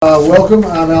Welcome.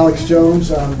 I'm Alex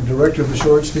Jones. I'm director of the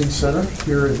Shorenstein Center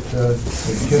here at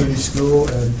the Kennedy School,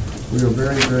 and we are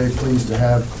very, very pleased to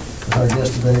have our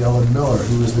guest today, Ellen Miller,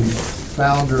 who is the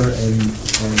founder and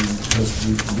has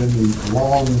been the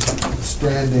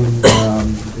long-standing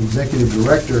executive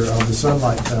director of the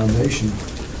Sunlight Foundation.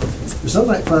 The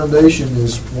Sunlight Foundation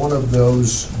is one of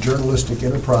those journalistic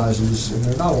enterprises, and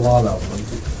there are not a lot of them,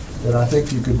 that I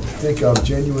think you could think of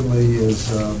genuinely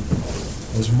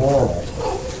as moral.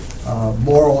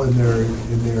 Moral in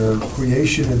their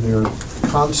creation, in their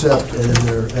concept, and in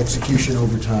their execution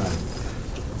over time.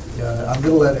 I'm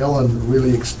going to let Ellen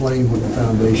really explain what the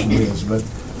foundation is, but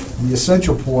the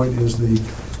essential point is the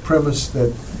premise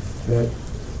that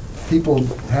people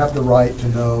have the right to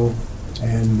know,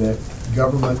 and that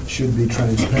government should be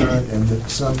transparent, and that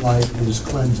sunlight is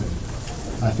cleansing.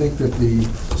 I think that the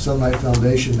Sunlight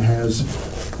Foundation has,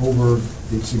 over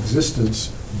its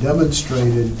existence,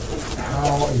 demonstrated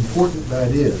how important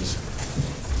that is,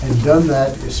 and done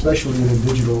that especially in a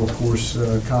digital, of course,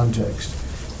 context.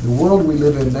 The world we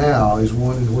live in now is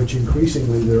one in which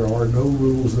increasingly there are no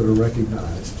rules that are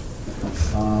recognized.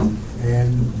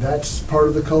 And that's part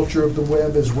of the culture of the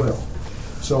web as well.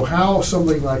 So how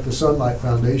something like the Sunlight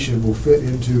Foundation will fit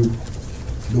into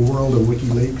the world of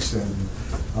WikiLeaks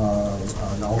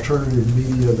and alternative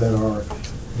media that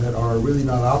are really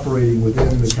not operating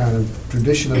within the kind of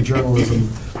tradition of journalism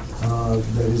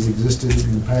that has existed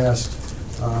in the past,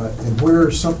 and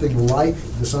where something like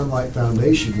the Sunlight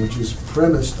Foundation, which is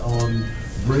premised on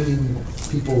bringing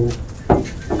people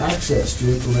access to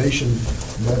information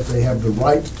that they have the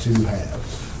right to have,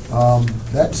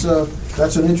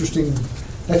 that's an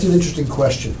interesting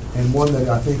question, and one that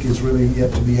I think is really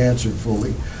yet to be answered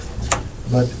fully.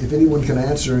 But if anyone can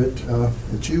answer it,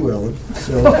 it's you, Ellen.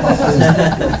 So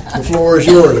the floor is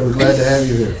yours. We're glad to have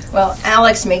you here. Well,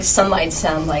 Alex makes Sunlight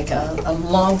sound like a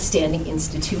long-standing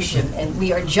institution, and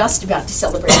we are just about to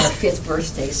celebrate our 5th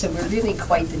birthday, so we're really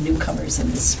quite the newcomers in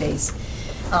this space.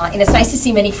 And it's nice to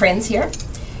see many friends here,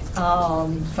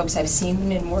 folks I've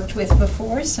seen and worked with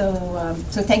before, so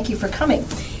thank you for coming.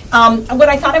 What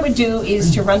I thought I would do is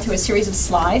to run through a series of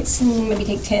slides, and maybe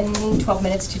take 10, 12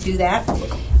 minutes to do that,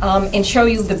 and show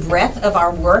you the breadth of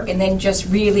our work, and then just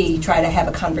really try to have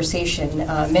a conversation.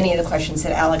 Many of the questions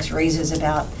that Alex raises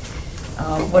about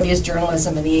what is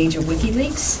journalism in the age of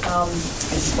WikiLeaks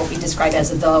is what we describe as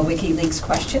the WikiLeaks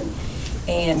question.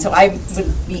 And so I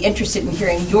would be interested in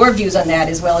hearing your views on that,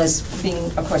 as well as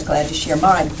being, of course, glad to share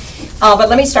mine. But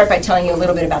let me start by telling you a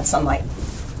little bit about Sunlight.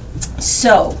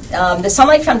 So, the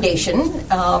Sunlight Foundation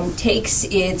takes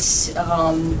its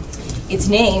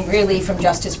name really from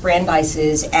Justice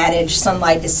Brandeis's adage,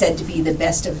 sunlight is said to be the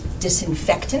best of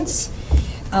disinfectants.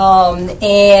 And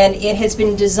it has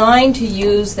been designed to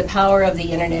use the power of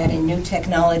the internet and new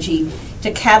technology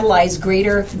to catalyze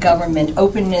greater government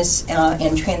openness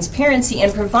and transparency,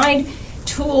 and provide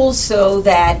tools so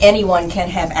that anyone can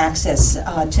have access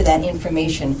to that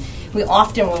information. We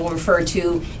often will refer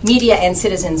to media and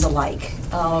citizens alike.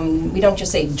 We don't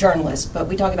just say journalists, but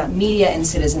we talk about media and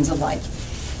citizens alike.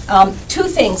 2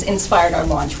 things inspired our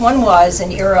launch. One was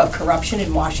an era of corruption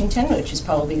in Washington, which is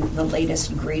probably the latest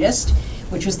and greatest,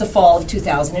 which was the fall of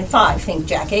 2005. Think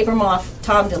Jack Abramoff,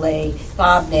 Tom DeLay,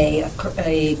 Bob Ney,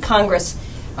 a Congress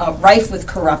rife with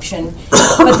corruption.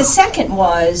 But the second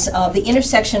was the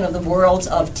intersection of the worlds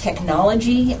of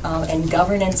technology and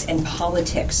governance and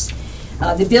politics.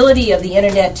 The ability of the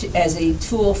internet as a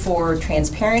tool for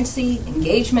transparency,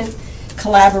 engagement,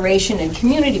 collaboration, and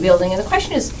community building. And the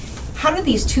question is, how do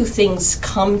these 2 things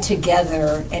come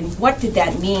together, and what did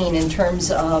that mean in terms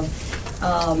of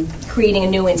creating a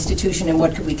new institution, and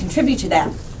what could we contribute to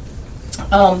that?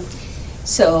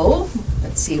 So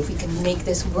let's see if we can make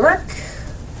this work.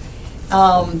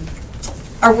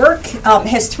 Our work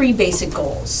has 3 basic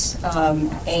goals,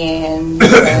 and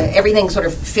everything sort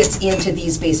of fits into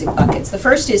these basic buckets. The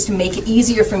first is to make it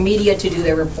easier for media to do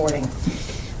their reporting,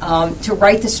 to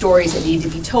write the stories that need to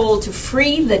be told, to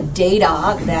free the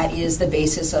data that is the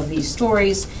basis of these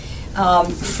stories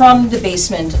from the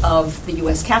basement of the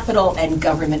U.S. Capitol and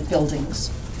government buildings.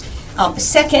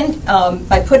 Second,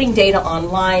 by putting data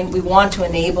online, we want to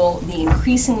enable the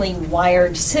increasingly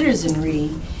wired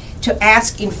citizenry to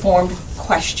ask informed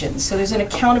questions. So there's an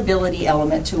accountability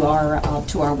element to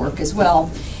our work as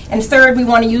well. And third, we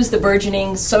want to use the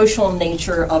burgeoning social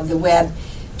nature of the web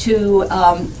to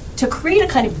create a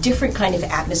kind of different kind of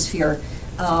atmosphere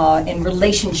and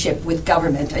relationship with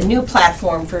government, a new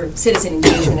platform for citizen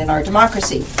engagement in our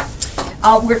democracy.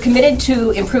 We're committed to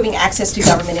improving access to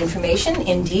government information.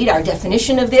 Indeed, our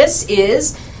definition of this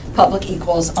is public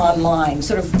equals online,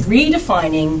 sort of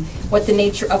redefining what the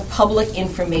nature of public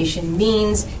information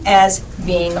means as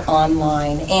being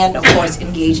online, and of course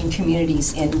engaging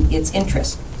communities in its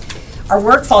interest. Our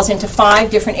work falls into 5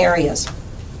 different areas: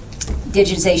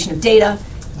 digitization of data,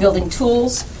 building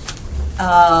tools,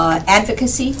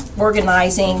 advocacy,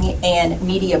 organizing, and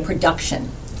media production.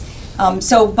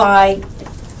 So by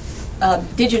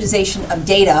digitization of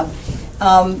data,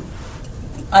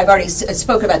 I've already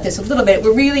spoke about this a little bit.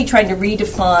 We're really trying to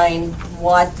redefine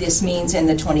what this means in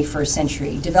the 21st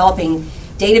century, developing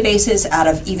databases out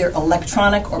of either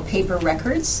electronic or paper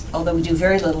records, although we do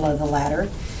very little of the latter.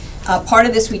 Part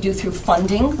of this we do through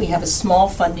funding. We have a small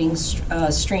funding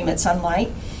stream at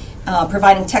Sunlight,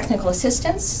 providing technical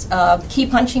assistance, key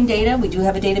punching data. We do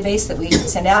have a database that we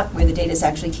send out where the data is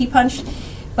actually key punched,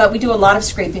 but we do a lot of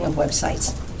scraping of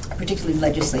websites, particularly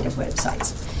legislative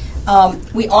websites.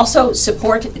 We also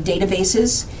support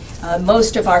databases.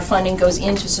 Most of our funding goes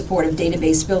into support of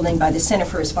database building by the Center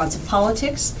for Responsive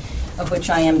Politics, of which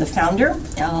I am the founder,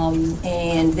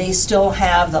 and they still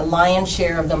have the lion's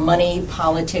share of the money,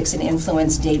 politics, and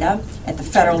influence data at the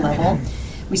federal level.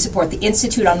 We support the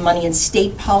Institute on Money and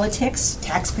State Politics,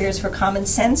 Taxpayers for Common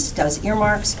Sense, does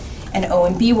earmarks, and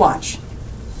OMB Watch.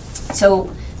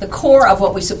 So the core of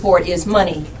what we support is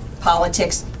money,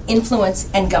 politics, influence,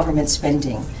 and government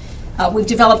spending. We've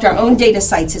developed our own data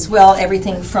sites as well,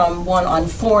 everything from one on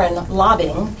foreign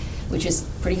lobbying, which is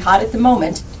pretty hot at the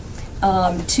moment,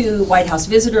 to White House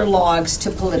visitor logs, to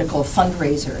political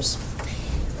fundraisers.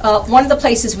 One of the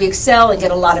places we excel and get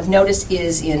a lot of notice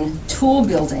is in tool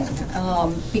building,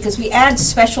 because we add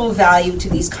special value to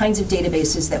these kinds of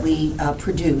databases that we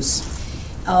produce.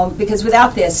 Because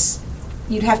without this,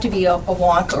 you'd have to be a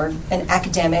wonk or an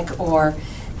academic or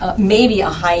maybe a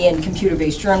high-end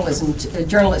computer-based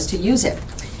journalist to use it.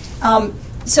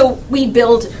 So we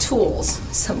build tools,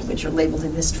 some of which are labeled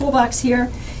in this toolbox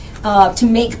here, to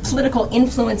make political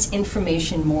influence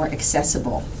information more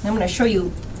accessible. I'm going to show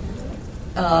you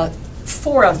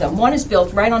 4 of them. One is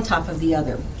built right on top of the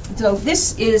other. So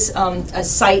this is a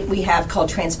site we have called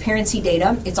Transparency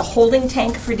Data. It's a holding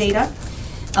tank for data.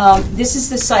 This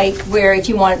is the site where if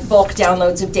you want bulk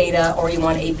downloads of data or you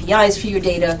want APIs for your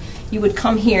data, you would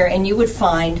come here and you would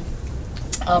find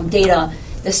data,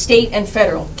 the state and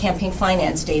federal campaign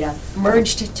finance data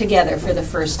merged together for the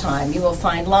first time. You will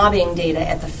find lobbying data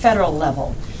at the federal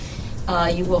level.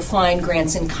 You will find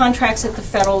grants and contracts at the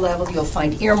federal level. You'll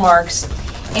find earmarks.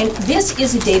 And this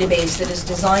is a database that is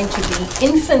designed to be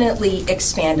infinitely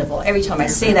expandable. Every time I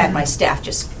say that, my staff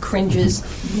just cringes.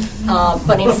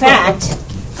 But in fact,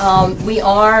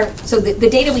 so the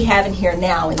data we have in here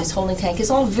now in this holding tank is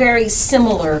all very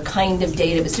similar kind of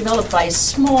data. It was developed by a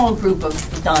small group of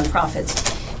nonprofits.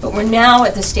 But we're now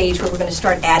at the stage where we're going to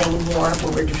start adding more of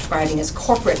what we're describing as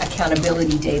corporate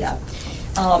accountability data.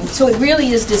 So it really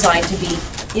is designed to be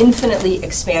infinitely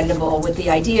expandable, with the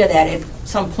idea that at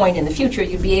some point in the future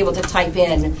you'd be able to type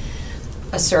in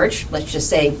a search, let's just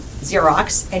say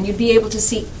Xerox, and you'd be able to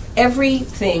see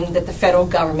everything that the federal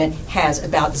government has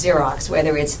about Xerox,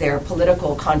 whether it's their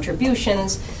political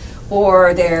contributions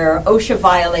or their OSHA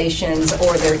violations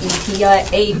or their EPA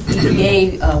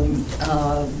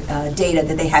data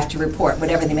that they have to report,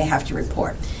 whatever they may have to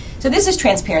report. So this is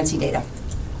transparency data.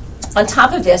 On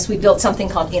top of this, we built something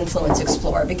called Influence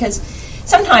Explorer, because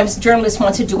sometimes journalists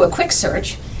want to do a quick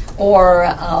search, or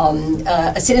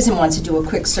a citizen wants to do a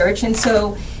quick search, and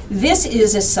so this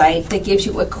is a site that gives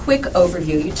you a quick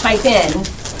overview. You type in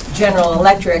General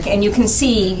Electric, and you can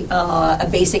see a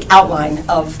basic outline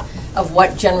of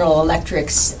what General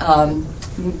Electric's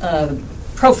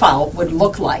profile would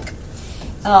look like.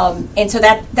 And so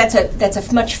that's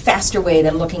a much faster way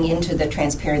than looking into the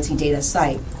transparency data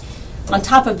site. On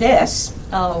top of this,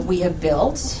 we have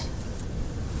built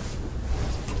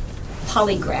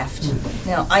Polygraphed.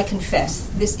 Now, I confess,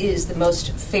 this is the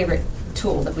most favorite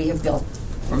tool that we have built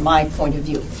from my point of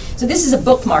view. So this is a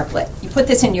bookmarklet. You put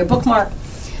this in your bookmark,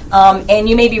 and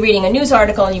you may be reading a news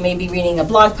article, you may be reading a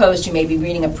blog post, you may be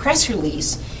reading a press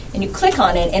release, and you click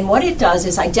on it, and what it does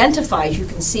is identify, as you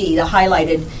can see, the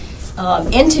highlighted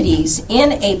entities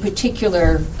in a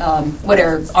particular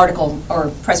whatever article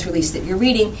or press release that you're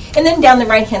reading, and then down the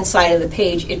right-hand side of the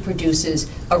page, it produces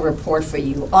a report for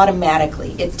you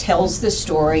automatically. It tells the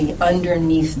story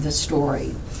underneath the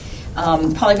story.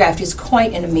 Polygraphed is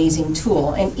quite an amazing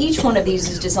tool, and each one of these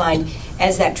is designed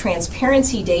as that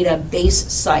transparency data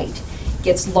base site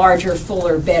gets larger,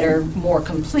 fuller, better, more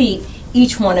complete.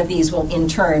 Each one of these will in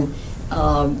turn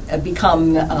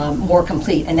become more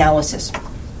complete analysis.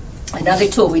 Another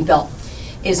tool we built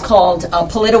is called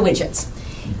PolitiWidgets.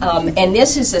 And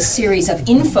this is a series of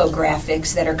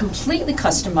infographics that are completely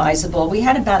customizable. We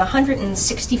had about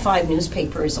 165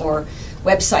 newspapers or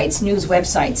websites, news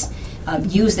websites,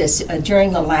 use this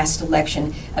during the last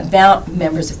election about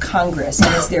members of Congress,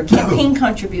 and it's their campaign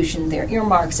contribution, their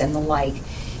earmarks, and the like.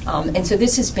 And so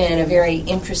this has been a very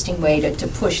interesting way to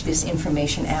push this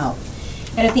information out.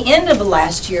 And at the end of the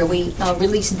last year, we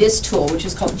released this tool, which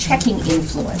is called Checking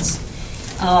Influence.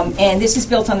 And this is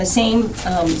built on the same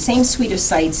suite of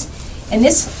sites. And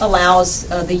this allows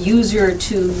the user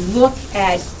to look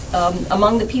at,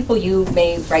 among the people you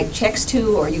may write checks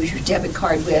to or use your debit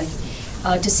card with,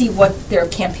 to see what their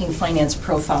campaign finance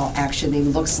profile actually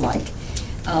looks like.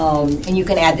 And you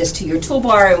can add this to your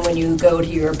toolbar, and when you go to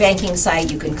your banking site,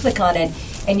 you can click on it,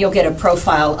 and you'll get a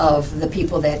profile of the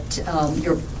people that,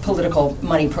 your political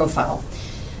money profile.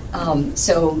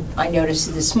 So I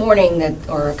noticed this morning that,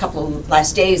 or a couple of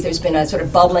last days, there's been a sort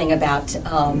of bubbling about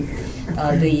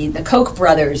the Koch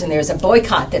brothers, and there's a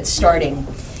boycott that's starting.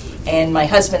 And my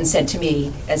husband said to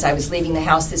me as I was leaving the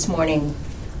house this morning,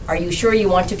 "Are you sure you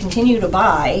want to continue to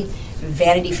buy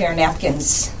Vanity Fair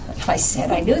napkins?" I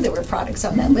said I knew there were products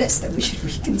on that list that we should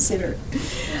reconsider.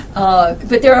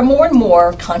 But there are more and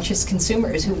more conscious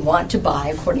consumers who want to buy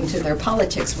according to their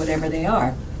politics, whatever they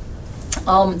are.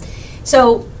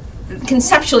 So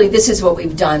conceptually, this is what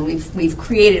we've done. We've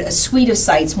created a suite of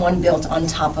sites, one built on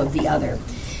top of the other.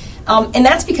 And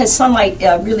that's because Sunlight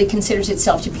really considers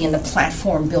itself to be in the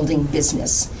platform building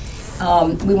business.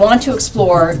 We want to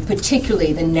explore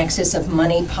particularly the nexus of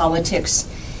money, politics,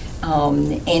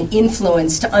 and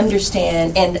influence to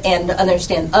understand and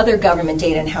understand other government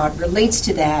data and how it relates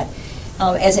to that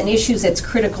as an issue that's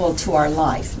critical to our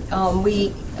life.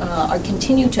 We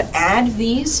continue to add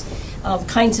these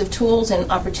kinds of tools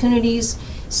and opportunities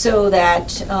so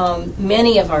that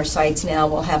many of our sites now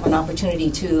will have an opportunity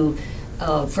to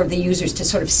for the users to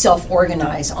sort of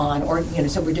self-organize on, or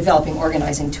so we're developing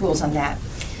organizing tools on that.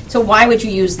 So why would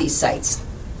you use these sites?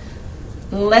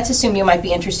 Let's assume you might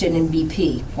be interested in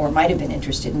BP, or might have been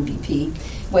interested in BP,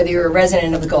 whether you're a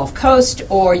resident of the Gulf Coast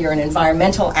or you're an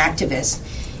environmental activist.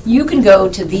 You can go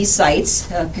to these sites,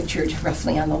 pictured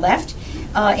roughly on the left,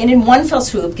 and in one fell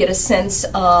swoop get a sense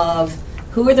of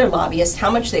who are their lobbyists, how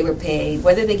much they were paid,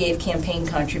 whether they gave campaign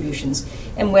contributions,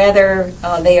 and whether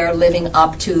they are living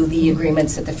up to the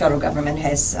agreements that the federal government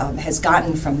has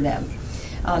gotten from them.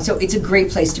 So it's a great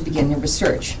place to begin your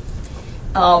research.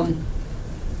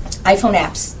 iPhone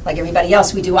apps, like everybody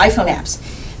else, we do iPhone apps.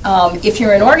 If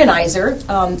you're an organizer,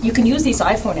 you can use these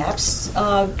iPhone apps,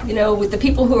 with the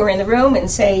people who are in the room and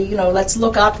say, let's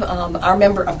look up our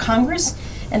member of Congress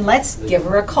and let's give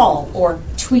her a call or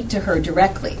tweet to her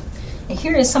directly. And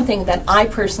here is something that I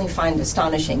personally find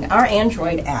astonishing. Our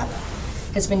Android app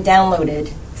has been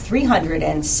downloaded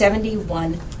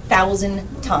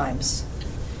 371,000 times.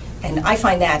 And I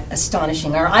find that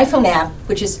astonishing. Our iPhone app,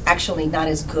 which is actually not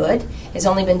as good, has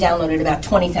only been downloaded about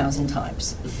 20,000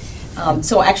 times.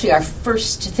 So actually our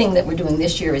first thing that we're doing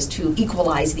this year is to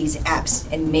equalize these apps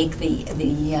and make the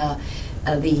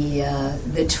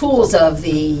tools of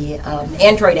the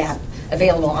Android app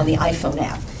available on the iPhone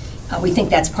app. We think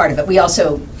that's part of it.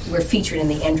 We're featured in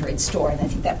the Android store, and I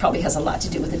think that probably has a lot to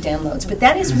do with the downloads. But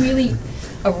that is really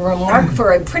a remark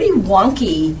for a pretty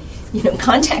wonky,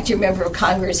 contact your member of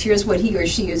Congress, here's what he or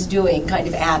she is doing kind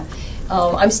of app.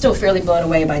 I'm still fairly blown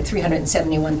away by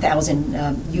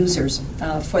 371,000 users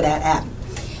for that app.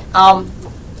 Our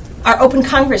Open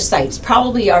Congress site is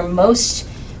probably our most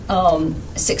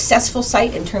successful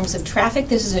site in terms of traffic.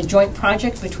 This is a joint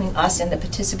project between us and the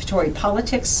Participatory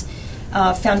Politics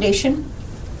Foundation.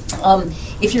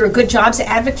 If you're a good jobs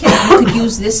advocate, you could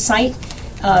use this site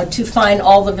to find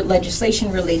all the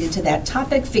legislation related to that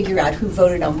topic, figure out who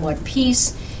voted on what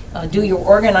piece, do your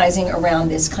organizing around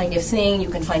this kind of thing. You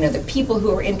can find other people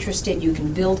who are interested. You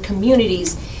can build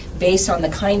communities based on the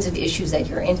kinds of issues that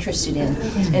you're interested in.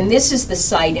 And this is the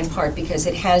site in part because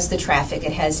it has the traffic.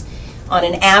 It has, on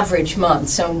an average month,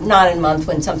 so not a month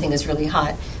when something is really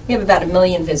hot, we have about 1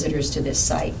 million visitors to this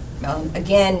site.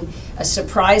 Again, a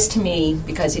surprise to me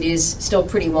because it is still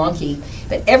pretty wonky,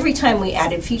 but every time we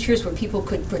added features where people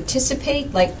could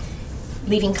participate, like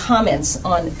leaving comments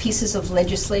on pieces of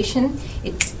legislation,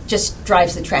 it just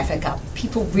drives the traffic up.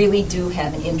 People really do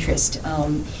have an interest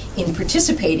in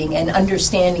participating and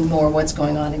understanding more what's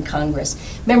going on in Congress.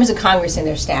 Members of Congress and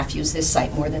their staff use this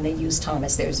site more than they use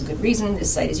Thomas. There's a good reason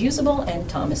this site is usable and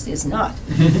Thomas is not.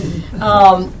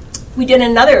 We did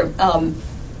another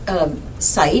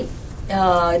site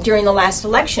during the last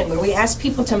election where we asked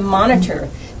people to monitor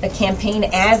the campaign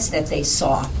ads that they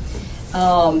saw.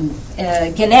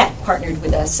 Gannett partnered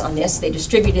with us on this. They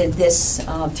distributed this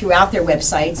throughout their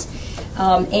websites,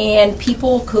 and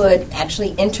people could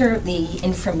actually enter the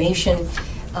information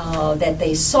that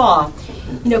they saw.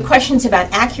 Questions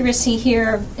about accuracy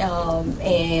here,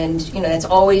 and that's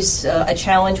always a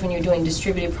challenge when you're doing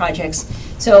distributed projects.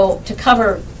 So to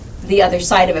cover the other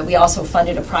side of it, we also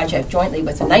funded a project jointly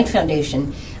with the Knight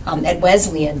Foundation at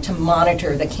Wesleyan to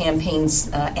monitor the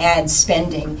campaign's ad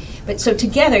spending. But so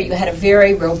together you had a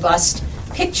very robust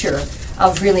picture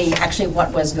of really actually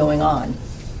what was going on.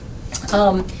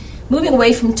 Moving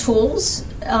away from tools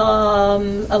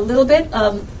a little bit,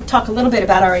 talk a little bit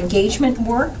about our engagement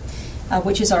work,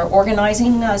 which is our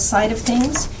organizing side of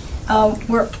things.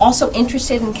 We're also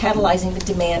interested in catalyzing the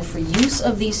demand for use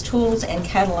of these tools and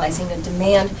catalyzing the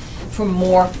demand for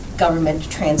more government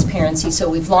transparency. So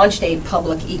we've launched a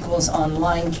Public Equals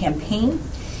Online campaign.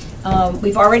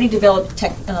 We've already developed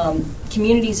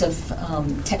communities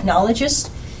of technologists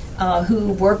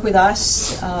who work with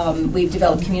us. We've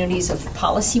developed communities of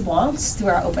policy wonks through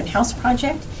our open house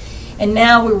project. And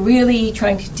now we're really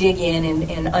trying to dig in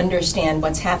and understand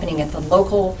what's happening at the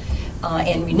local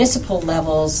and municipal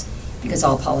levels, because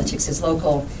all politics is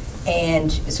local,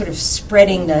 and sort of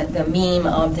spreading the meme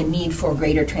of the need for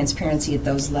greater transparency at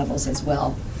those levels as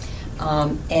well.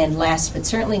 And last but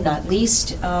certainly not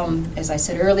least, as I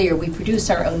said earlier, we produce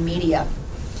our own media.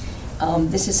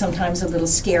 This is sometimes a little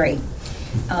scary,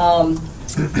 but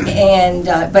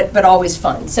always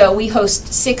fun. So we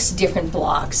host 6 different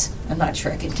blogs. I'm not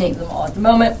sure I can name them all at the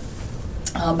moment,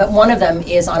 but one of them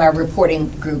is on our reporting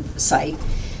group site.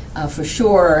 For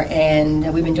sure,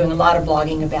 and we've been doing a lot of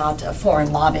blogging about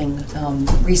foreign lobbying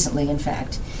recently, in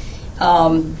fact.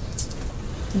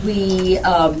 We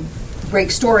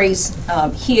break stories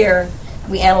here.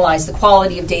 We analyze the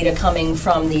quality of data coming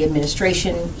from the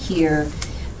administration here.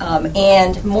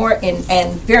 And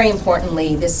very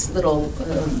importantly, this little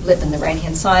lip in the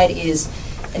right-hand side is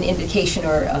an indication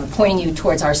or pointing you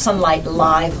towards our Sunlight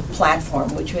Live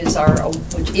platform, which is our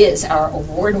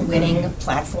award-winning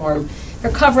platform for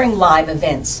covering live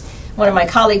events. One of my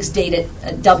colleagues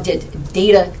dubbed it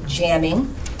data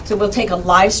jamming. So we'll take a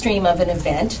live stream of an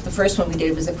event. The first one we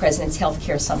did was the President's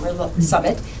Healthcare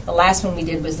Summit. The last one we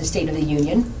did was the State of the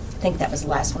Union. I think that was the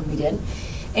last one we did.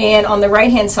 And on the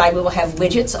right-hand side, we will have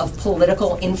widgets of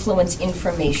political influence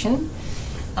information.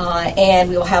 And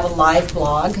we will have a live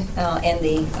blog and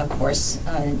the, of course,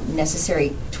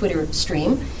 necessary Twitter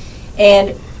stream.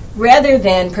 And rather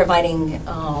than providing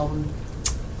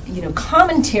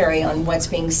commentary on what's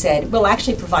being said, we'll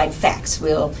actually provide facts.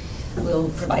 We'll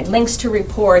provide links to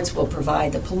reports. We'll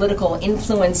provide the political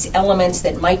influence elements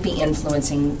that might be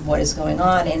influencing what is going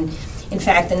on. And in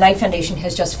fact, the Knight Foundation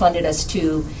has just funded us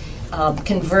to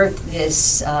convert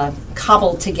this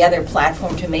cobbled together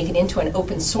platform to make it into an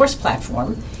open source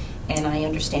platform. And I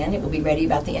understand it will be ready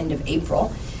about the end of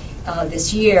April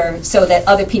this year, so that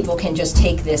other people can just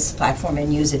take this platform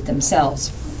and use it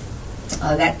themselves.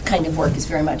 That kind of work is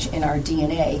very much in our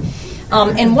DNA.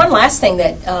 And one last thing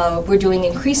that we're doing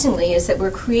increasingly is that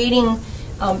we're creating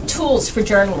tools for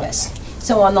journalists.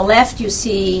 So on the left you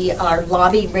see our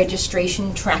lobby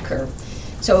registration tracker.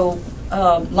 So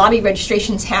lobby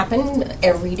registrations happen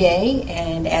every day,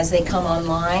 and as they come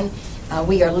online,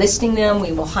 we are listing them.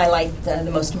 We will highlight the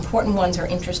most important ones or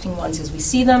interesting ones as we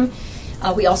see them.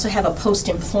 We also have a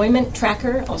post-employment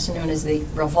tracker, also known as the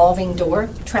revolving door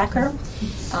tracker.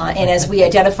 And as we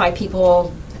identify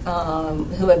people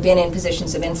who have been in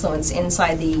positions of influence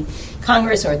inside the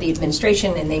Congress or the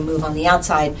administration and they move on the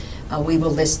outside, we will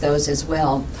list those as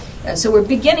well. So we're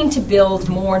beginning to build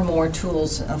more and more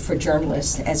tools for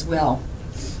journalists as well.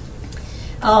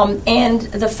 And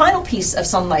the final piece of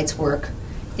Sunlight's work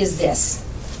is this.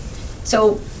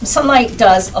 So Sunlight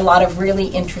does a lot of really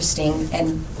interesting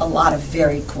and a lot of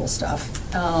very cool stuff.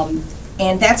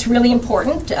 And that's really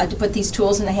important to put these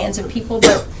tools in the hands of people,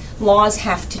 but laws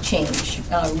have to change.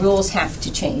 Rules have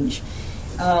to change.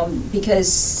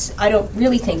 Because I don't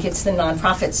really think it's the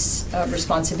nonprofit's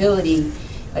responsibility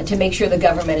to make sure the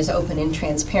government is open and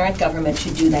transparent. Government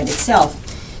should do that itself.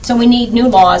 So we need new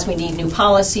laws, we need new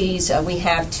policies. We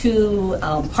have 2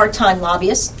 part-time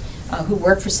lobbyists who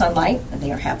work for Sunlight, and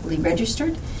they are happily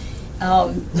registered.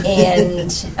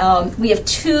 And we have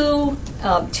two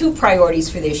priorities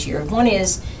for this year. One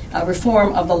is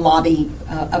reform of the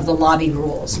lobby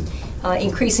rules,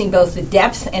 increasing both the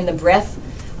depth and the breadth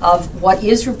of what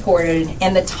is reported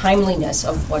and the timeliness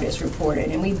of what is reported.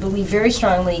 And we believe very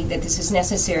strongly that this is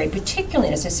necessary,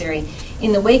 particularly necessary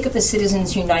in the wake of the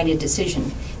Citizens United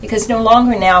decision, because no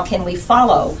longer now can we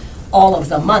follow all of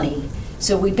the money.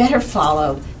 So we better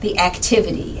follow the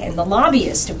activity. And the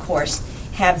lobbyists, of course,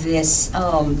 have this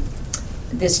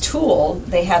this tool.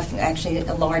 They have actually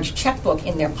a large checkbook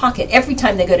in their pocket. Every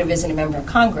time they go to visit a member of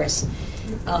Congress,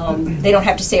 they don't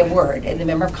have to say a word, and the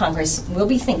member of Congress will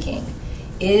be thinking,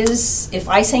 if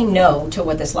I say no to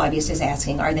what this lobbyist is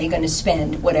asking, are they going to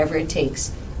spend whatever it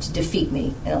takes to defeat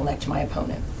me and elect my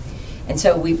opponent? And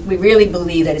so we really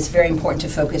believe that it's very important to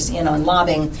focus in on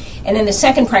lobbying. And then the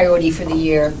second priority for the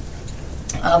year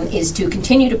is to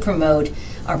continue to promote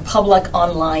our Public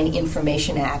Online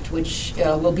Information Act, which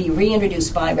will be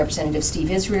reintroduced by Representative Steve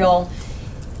Israel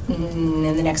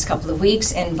in the next couple of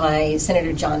weeks, and by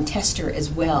Senator John Tester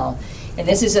as well. And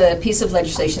this is a piece of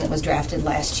legislation that was drafted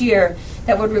last year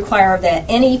that would require that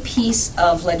any piece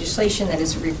of legislation that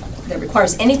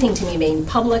requires anything to be made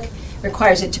public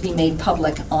requires it to be made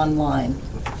public online.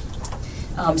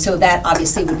 So that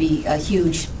obviously would be a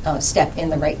huge step in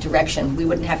the right direction. We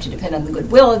wouldn't have to depend on the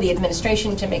goodwill of the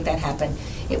administration to make that happen.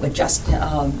 It would just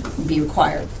be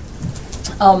required.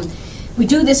 We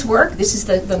do this work. This is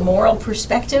the moral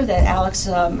perspective that Alex,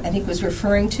 I think, was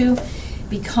referring to,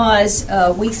 because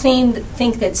we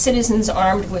think that citizens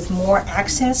armed with more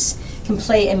access can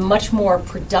play a much more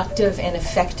productive and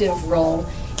effective role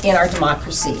in our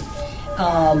democracy.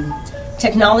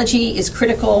 Technology is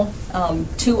critical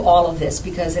to all of this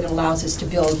because it allows us to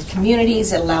build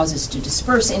communities, it allows us to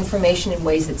disperse information in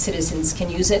ways that citizens can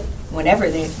use it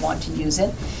whenever they want to use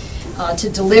it, to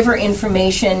deliver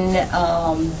information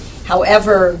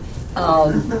however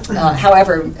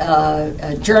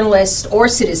journalists or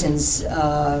citizens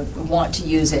want to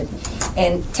use it.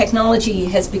 And technology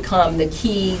has become the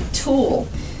key tool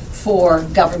for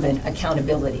government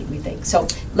accountability, we think. So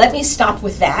let me stop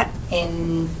with that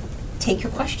and take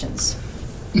your questions.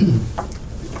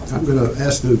 I'm going to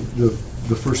ask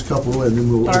the first couple, and then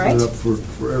we'll open it up for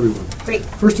everyone. Great.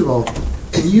 First of all,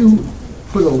 can you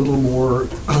put a little more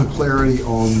clarity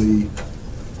on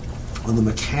the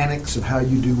mechanics of how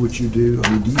you do what you do? I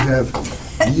mean, do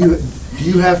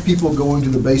you have people going to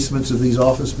the basements of these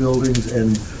office buildings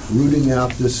and rooting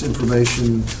out this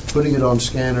information, putting it on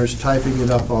scanners, typing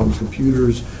it up on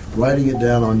computers, writing it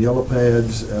down on yellow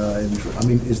pads? I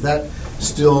mean, is that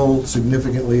still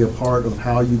significantly a part of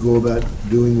how you go about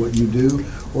doing what you do,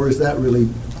 or is that really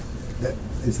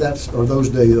are those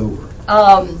days over?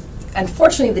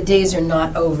 Unfortunately, the days are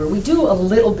not over. We do a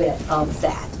little bit of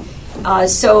that.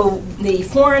 So the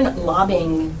foreign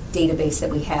lobbying database that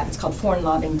we have, it's called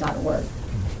foreignlobbying.org,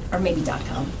 or maybe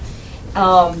 .com.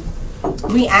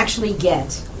 We actually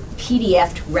get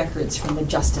PDF records from the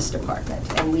Justice Department,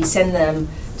 and we send them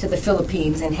to the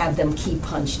Philippines and have them key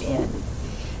punched in.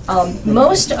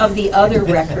 Most of the other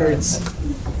records,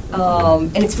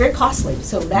 and it's very costly,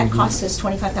 so that costs us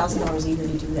 $25,000 a year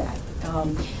to do that.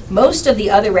 Most of the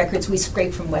other records we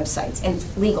scrape from websites, and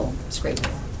legal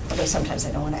scraping, although sometimes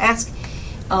I don't want to ask.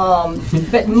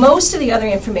 But most of the other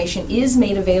information is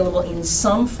made available in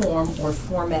some form or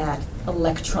format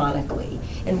electronically,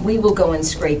 and we will go and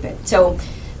scrape it. So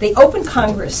the Open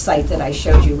Congress site that I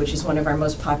showed you, which is one of our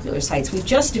most popular sites, we've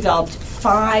just developed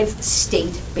 5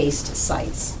 state-based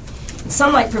sites. And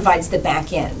Sunlight provides the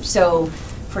back end. So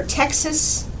for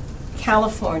Texas,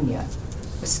 California,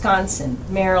 Wisconsin,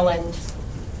 Maryland,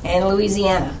 and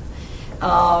Louisiana,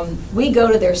 we go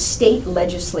to their state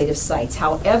legislative sites.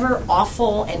 However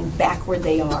awful and backward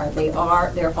there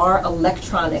are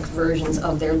electronic versions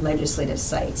of their legislative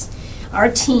sites.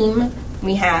 Our team,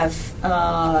 we have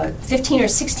 15 or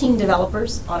 16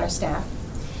 developers on our staff,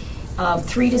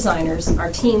 3 designers. Our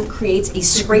team creates a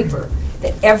scraper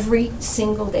that every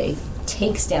single day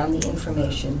takes down the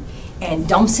information and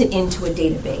dumps it into a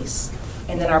database.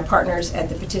 And then our partners at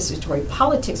the Participatory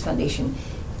Politics Foundation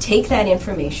take that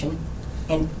information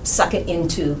and suck it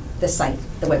into the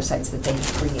websites that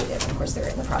they've created. Of course, they're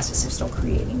in the process of still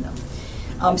creating them.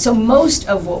 So most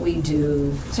of what we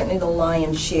do, certainly the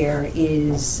lion's share,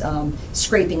 is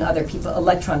scraping other people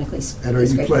electronically. And are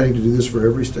you planning to do this for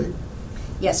every state?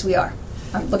 Yes, we are.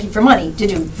 I'm looking for money to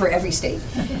do for every state.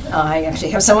 I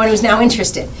actually have someone who's now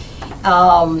interested.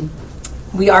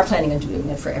 We are planning on doing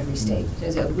it for every state.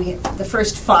 The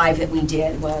first 5 that we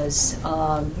did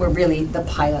were really the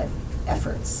pilot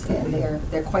efforts, and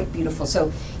they're quite beautiful.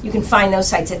 So you can find those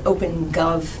sites at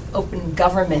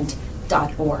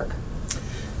opengovernment.org.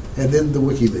 And then the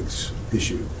WikiLeaks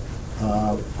issue.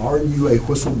 Are you a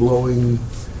whistleblowing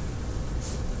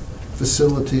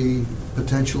facility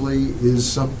potentially?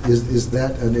 Is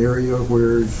that an area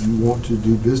where you want to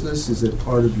do business? Is it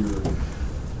part of your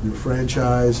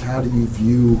franchise? How do you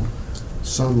view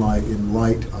Sunlight in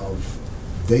light of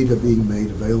data being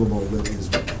made available that is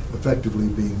effectively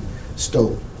being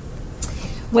stolen?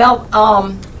 Well,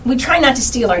 we try not to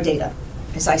steal our data.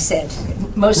 As I said,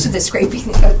 most of the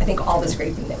scraping, I think all the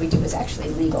scraping that we do is actually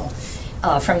legal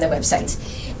from the websites.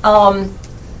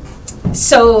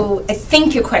 So I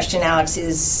think your question, Alex,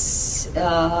 is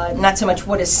not so much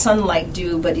what does Sunlight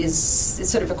do, but is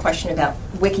sort of a question about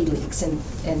WikiLeaks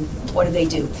and what do they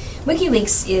do.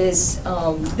 WikiLeaks is,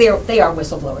 they are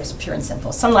whistleblowers, pure and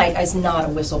simple. Sunlight is not a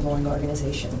whistleblowing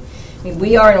organization. I mean,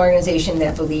 we are an organization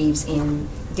that believes in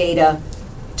data,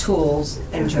 tools,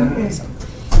 and journalism.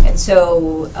 And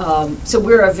so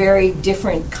we're a very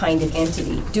different kind of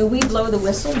entity. Do we blow the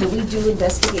whistle? Do we do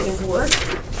investigative work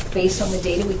based on the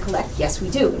data we collect? Yes, we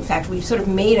do. In fact, we've sort of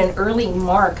made an early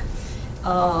mark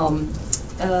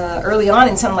early on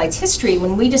in Sunlight's history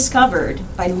when we discovered,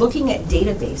 by looking at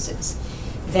databases,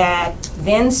 that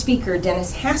then Speaker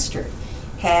Dennis Hastert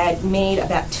had made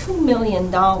about $2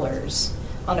 million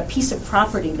on a piece of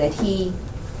property that he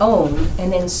owned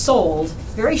and then sold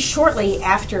very shortly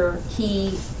after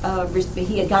he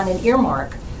had gotten an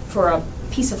earmark for a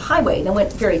piece of highway that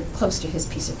went very close to his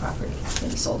piece of property,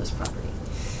 and he sold his property.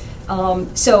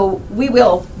 So we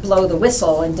will blow the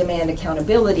whistle and demand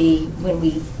accountability when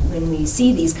we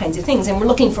see these kinds of things, and we're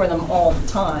looking for them all the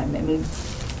time. I mean,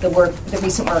 the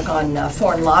recent work on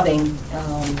foreign lobbying,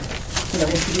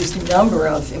 introduced a number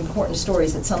of important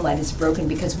stories that Sunlight has broken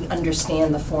because we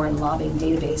understand the foreign lobbying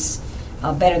database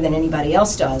better than anybody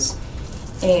else does.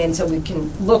 And so we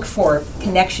can look for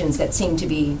connections that seem to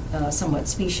be somewhat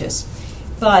specious.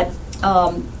 But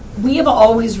we have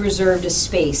always reserved a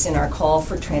space in our call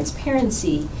for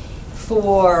transparency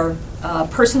for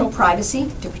personal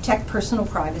privacy, to protect personal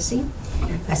privacy.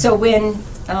 So when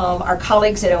our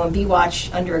colleagues at OMB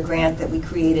Watch, under a grant that we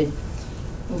created,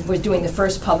 were doing the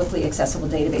first publicly accessible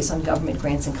database on government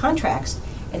grants and contracts,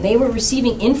 and they were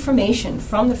receiving information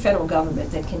from the federal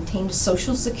government that contained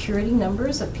social security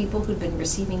numbers of people who'd been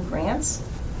receiving grants,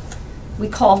 we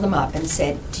called them up and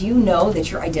said, do you know that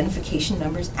your identification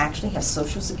numbers actually have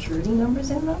social security numbers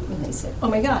in them? And they said, oh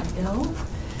my God, no.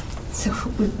 So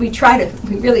we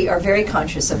really are very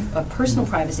conscious of personal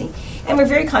privacy, and we're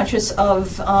very conscious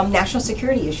of national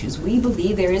security issues. We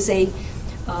believe there is a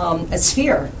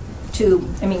sphere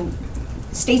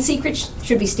state secrets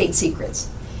should be state secrets.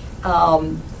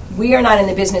 We are not in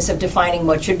the business of defining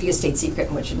what should be a state secret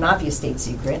and what should not be a state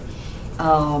secret,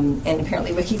 and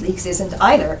apparently WikiLeaks isn't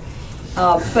either.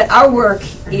 But our work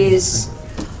is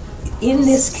in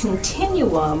this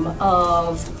continuum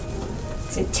of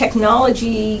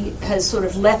technology has sort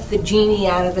of let the genie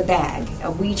out of the bag.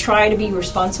 We try to be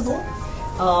responsible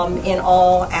in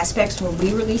all aspects when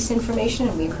we release information,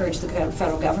 and we encourage the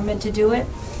federal government to do it.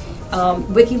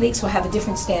 WikiLeaks will have a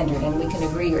different standard, and we can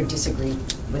agree or disagree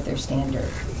with their standard.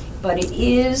 But it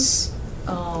is,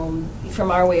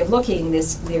 from our way of looking,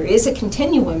 there is a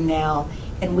continuum now,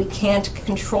 and we can't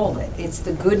control it. It's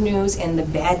the good news and the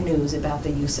bad news about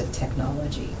the use of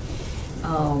technology.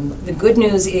 The good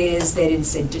news is that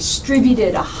it's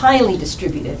a highly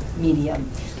distributed medium.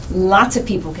 Lots of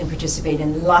people can participate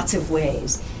in lots of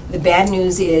ways. The bad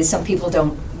news is some people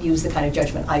don't use the kind of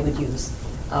judgment I would use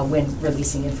when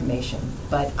releasing information.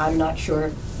 But I'm not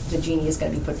sure the genie is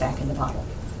going to be put back in the bottle.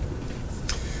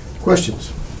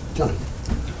 Questions? John?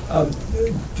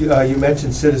 You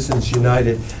mentioned Citizens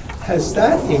United. Has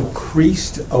that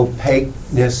increased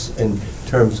opaqueness in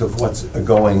terms of what's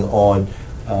going on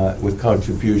with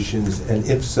contributions? And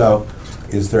if so,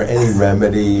 is there any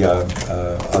remedy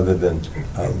other than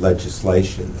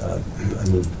legislation?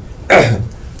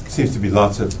 Seems to be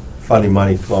lots of funny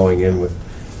money flowing in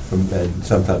and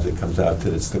sometimes it comes out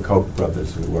that it's the Koch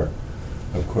brothers who were,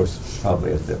 of course,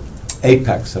 probably at the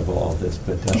apex of all this.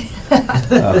 But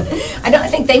I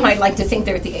think they might like to think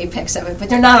they're at the apex of it, but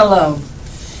they're not alone.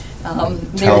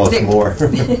 Tell us more.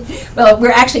 Well,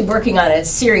 we're actually working on a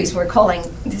series we're calling,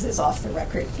 this is off the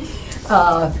record,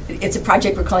 it's a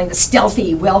project we're calling the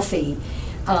Stealthy Wealthy.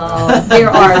 There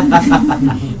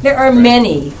are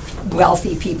many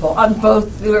wealthy people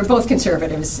who are both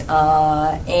conservatives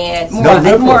and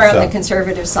more on the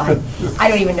conservative side. I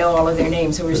don't even know all of their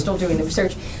names, so we're still doing the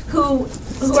research, who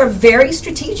are very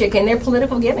strategic in their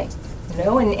political giving.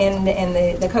 And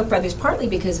the Koch brothers, partly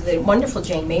because of the wonderful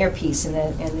Jane Mayer piece in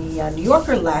the New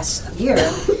Yorker last year,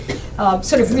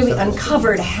 sort of really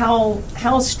uncovered how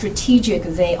strategic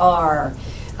they are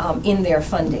in their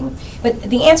funding. But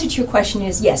the answer to your question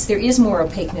is yes, there is more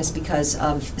opaqueness because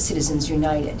of Citizens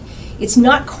United. It's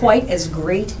not quite as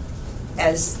great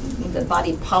as the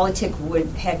Body Politic would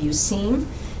have you seem.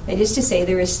 That is to say,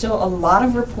 there is still a lot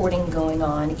of reporting going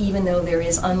on, even though there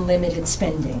is unlimited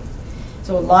spending.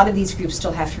 So a lot of these groups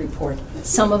still have to report.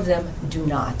 Some of them do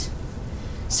not.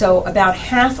 So about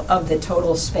half of the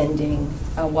total spending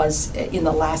was in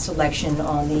the last election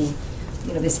on the,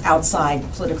 this outside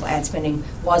political ad spending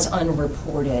was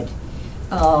unreported.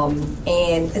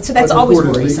 And so that's always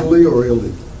worrisome. Unreported legally or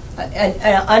illegally?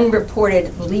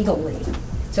 Unreported legally.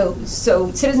 So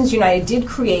Citizens United did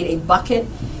create a bucket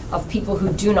of people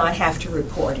who do not have to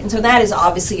report. And so that is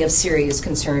obviously of serious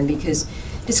concern, because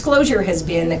disclosure has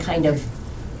been the kind of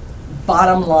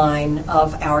bottom line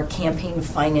of our campaign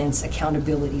finance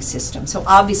accountability system. So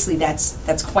obviously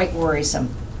that's quite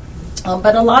worrisome.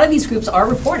 But a lot of these groups are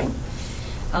reporting.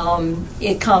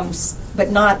 It comes, but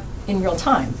not in real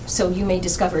time. So you may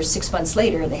discover 6 months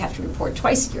later they have to report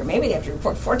twice a year. Maybe they have to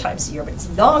report 4 times a year, but it's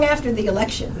long after the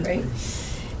election, right?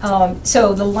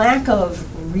 So the lack of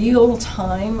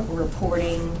real-time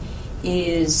reporting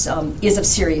is of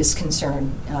serious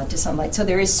concern to Sunlight. So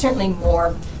there is certainly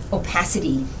more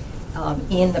opacity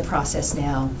in the process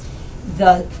now.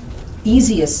 The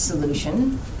easiest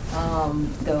solution,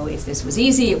 though if this was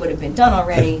easy it would have been done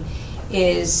already,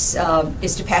 is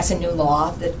to pass a new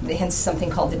law, hence something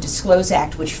called the Disclose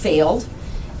Act, which failed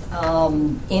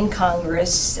in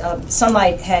Congress.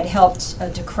 Sunlight had helped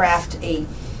to craft a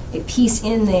piece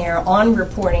in there on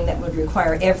reporting that would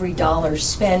require every dollar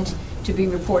spent to be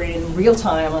reported in real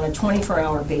time on a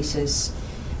 24-hour basis.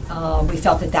 We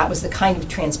felt that was the kind of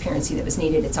transparency that was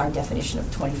needed. It's our definition of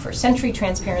 21st century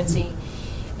transparency.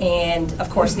 And, of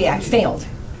course, the act failed.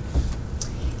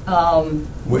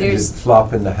 Did it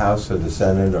flop in the House or the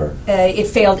Senate, or? It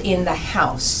failed in the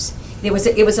House. It was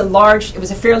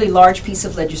a fairly large piece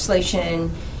of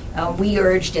legislation. We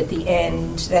urged at the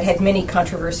end that had many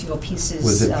controversial pieces.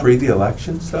 Was it pre the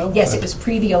elections, though? Yes, it was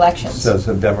pre the elections. So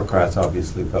some Democrats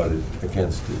obviously voted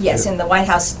against it. Yes, too. and the White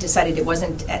House decided it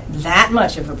wasn't that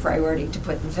much of a priority to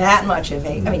put that much of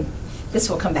I mean, this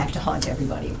will come back to haunt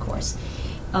everybody, of course.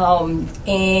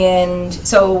 And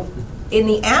so in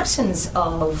the absence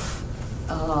of,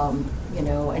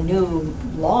 a new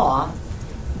law,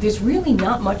 there's really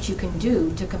not much you can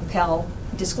do to compel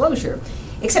disclosure.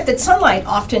 Except that Sunlight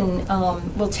often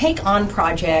will take on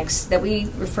projects that we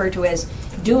refer to as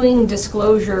doing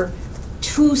disclosure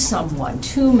to someone,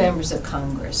 to members of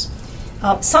Congress.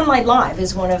 Sunlight Live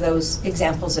is one of those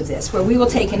examples of this, where we will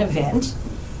take an event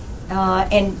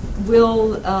and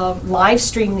we'll live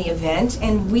stream the event,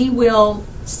 and we will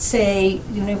say,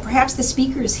 perhaps the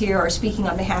speakers here are speaking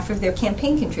on behalf of their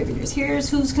campaign contributors. Here's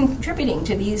who's contributing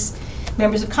to these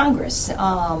members of Congress,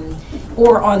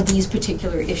 or on these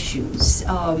particular issues.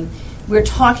 We're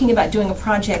talking about doing a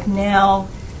project now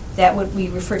that what we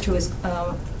refer to as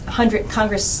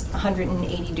Congress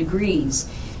 180 degrees,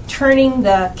 turning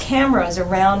the cameras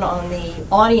around on the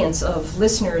audience of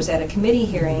listeners at a committee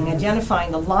hearing,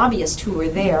 identifying the lobbyists who are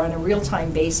there on a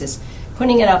real-time basis,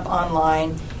 putting it up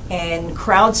online, and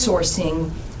crowdsourcing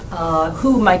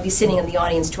who might be sitting in the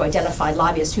audience to identify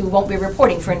lobbyists who won't be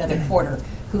reporting for another quarter,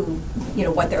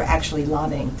 what they're actually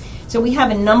lobbying. So we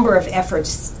have a number of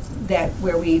efforts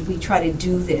where we try to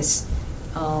do this.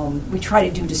 We try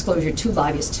to do disclosure to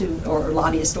lobbyists,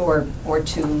 or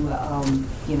to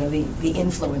the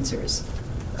influencers.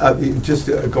 Just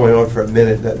going on for a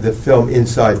minute, the film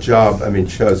Inside Job,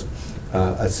 shows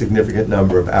a significant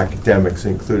number of academics,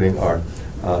 including our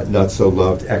not so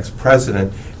loved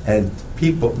ex-president, and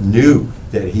people knew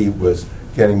that he was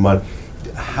getting money.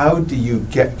 How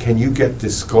can you get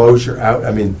disclosure out?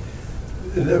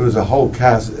 There was a whole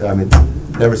cast,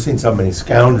 never seen so many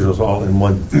scoundrels all in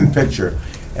one picture.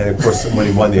 And of course, when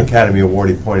he won the Academy Award,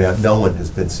 he pointed out no one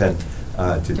has been sent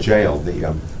to jail.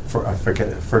 I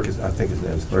think his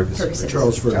name is Ferguson.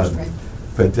 Charles Ferguson. Right.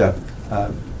 But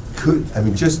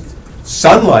just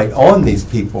sunlight on these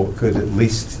people could at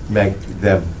least make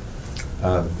them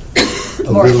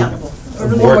more accountable.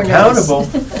 More accountable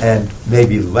and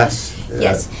maybe less.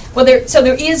 Yes. Well, there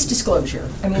is disclosure.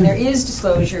 There is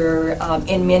disclosure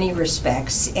in many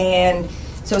respects. And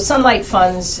so Sunlight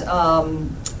Funds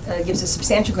gives a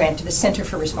substantial grant to the Center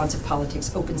for Responsive Politics,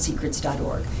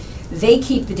 opensecrets.org. They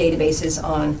keep the databases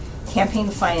on campaign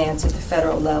finance at the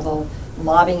federal level,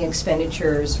 lobbying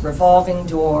expenditures, revolving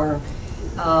door,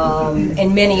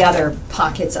 and many other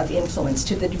pockets of influence.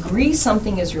 To the degree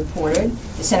something is reported,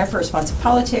 the Center for Responsive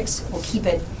Politics will keep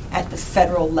it at the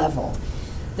federal level.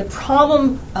 The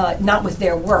problem, not with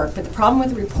their work, but the problem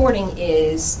with the reporting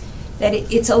is that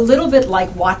it's a little bit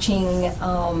like watching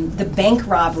the bank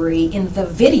robbery in the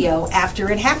video after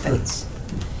it happens.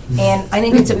 And I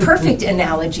think it's a perfect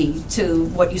analogy to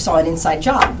what you saw in Inside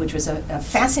Job, which was a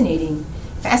fascinating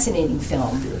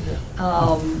film.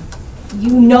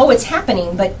 It's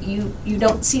happening, but you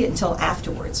don't see it until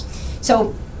afterwards.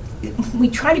 So we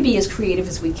try to be as creative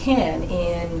as we can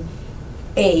in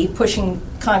pushing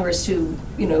Congress to,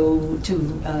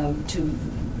 to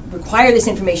require this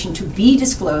information to be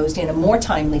disclosed in a more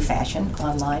timely fashion,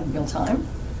 online, real time.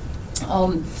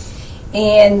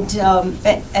 And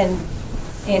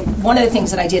one of the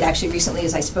things that I did actually recently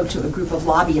is I spoke to a group of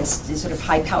lobbyists, these sort of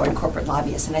high-powered corporate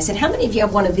lobbyists, and I said, how many of you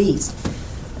have one of these?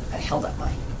 I held up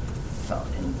my phone,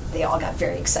 and they all got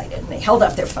very excited, and they held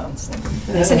up their phones.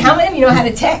 And I said, how many of you know how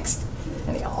to text?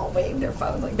 And they all waved their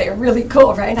phones like they're really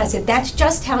cool, right? And I said, that's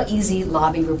just how easy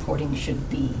lobby reporting should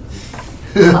be.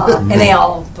 And they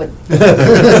all put.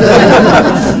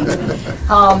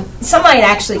 Somebody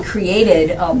actually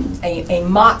created a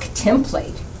mock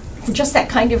template for just that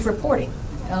kind of reporting.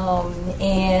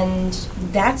 And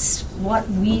that's what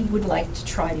we would like to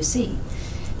try to see.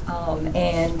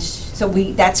 And so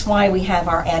that's why we have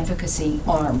our advocacy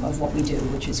arm of what we do,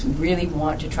 which is we really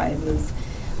want to try to move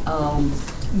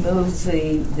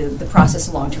the process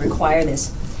along to require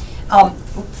this. I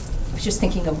was just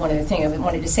thinking of one other thing I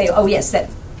wanted to say. Oh, yes, that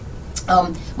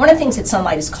one of the things that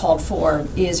Sunlight is called for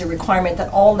is a requirement that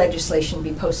all legislation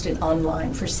be posted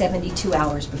online for 72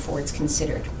 hours before it's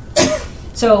considered.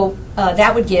 So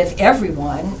that would give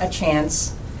everyone a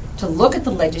chance to look at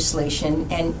the legislation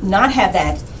and not have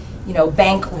that,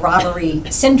 bank robbery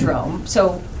syndrome.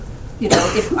 So,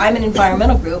 if I'm an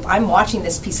environmental group, I'm watching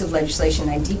this piece of legislation,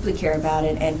 I deeply care about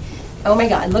it, and oh my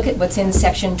God, look at what's in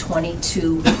Section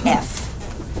 22F.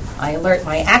 I alert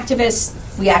my activists.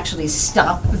 We actually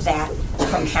stop that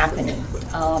from happening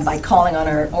by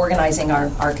organizing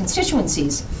our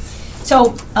constituencies.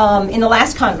 So in the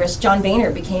last Congress, John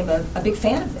Boehner became a big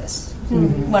fan of this.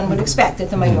 Mm-hmm. One would expect that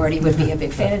the minority would be a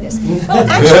big fan of this. Well,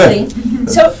 actually,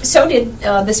 so did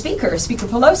the Speaker, Speaker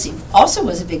Pelosi, also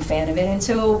was a big fan of it. And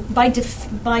so by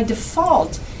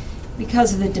default,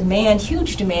 because of the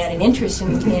huge demand and interest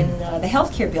in the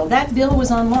health care bill, that bill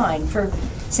was online for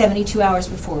 72 hours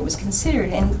before it was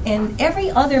considered. And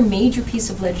every other major piece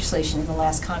of legislation in the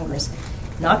last Congress,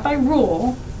 not by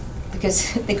rule,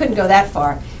 because they couldn't go that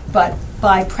far, but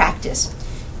by practice.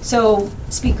 So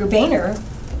Speaker Boehner,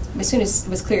 as soon as it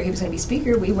was clear he was going to be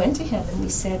Speaker, we went to him and we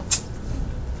said,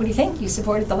 what do you think? You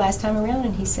supported the last time around?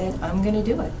 And he said, I'm going to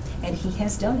do it. And he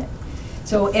has done it.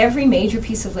 So every major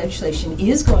piece of legislation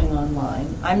is going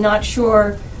online. I'm not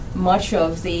sure much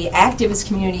of the activist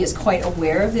community is quite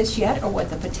aware of this yet or what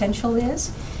the potential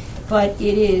is, but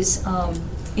it is a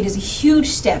huge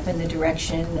step in the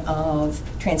direction of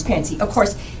transparency. Of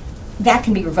course, that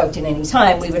can be revoked at any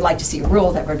time. We would like to see a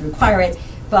rule that would require it,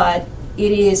 but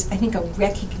it is, I think, a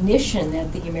recognition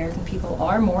that the American people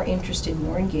are more interested,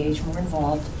 more engaged, more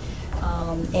involved,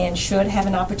 and should have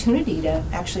an opportunity to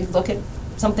actually look at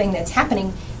something that's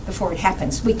happening before it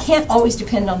happens. We can't always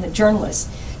depend on the journalists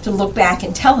to look back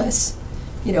and tell us,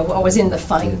 what was in the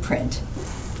fine print,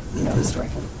 the story.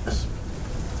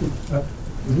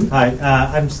 Hi,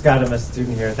 I'm Scott. I'm a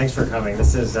student here. Thanks for coming.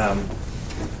 This is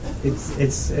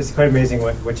it's quite amazing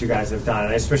what you guys have done.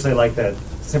 And I especially like the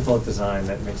simple design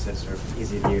that makes it sort of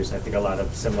easy to use. I think a lot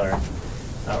of similar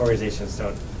organizations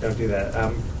don't do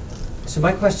that. So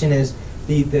my question is,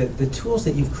 the tools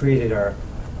that you've created are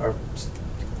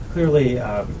clearly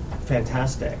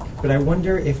fantastic. But I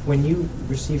wonder if when you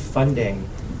receive funding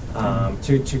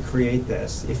to create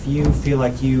this, if you feel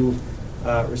like you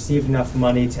receive enough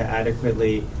money to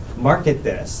adequately market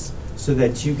this so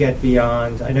that you get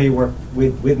beyond, I know you work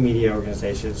with media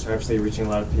organizations, so obviously you're reaching a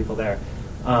lot of people there,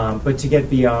 but to get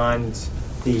beyond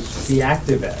the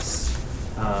activists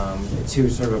to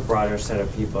sort of a broader set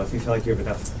of people, if you feel like you have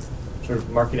enough sort of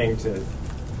marketing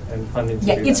and funding to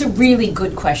do that. It's a really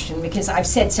good question, because I've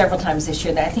said several times this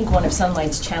year that I think one of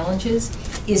Sunlight's challenges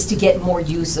is to get more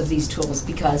use of these tools,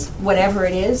 because whatever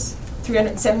it is,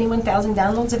 371,000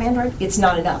 downloads of Android, it's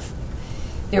not enough.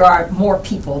 There are more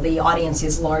people. The audience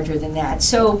is larger than that.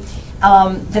 So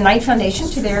the Knight Foundation,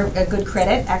 to their good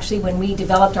credit, actually when we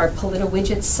developed our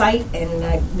PolitiWidgets site,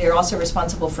 and they're also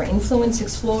responsible for Influence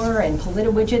Explorer and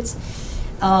PolitiWidgets,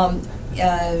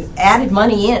 added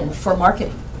money in for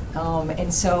marketing.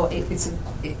 And so it's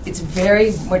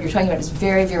very, what you're talking about is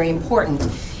very, very important.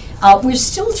 We're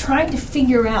still trying to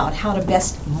figure out how to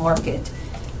best market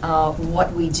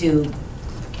what we do,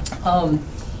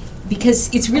 because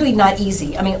it's really not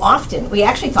easy. I mean, often, we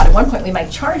actually thought at one point we might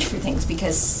charge for things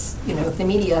because, if the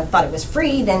media thought it was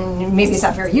free, then maybe it's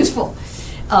not very useful.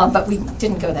 But we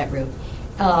didn't go that route.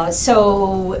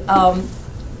 So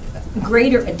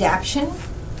greater adaption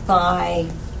by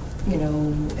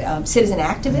citizen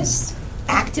activists,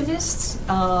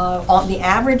 on the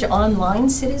average online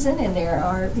citizen, and there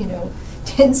are,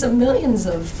 tens of millions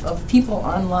of people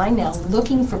online now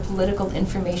looking for political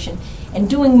information and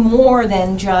doing more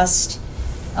than just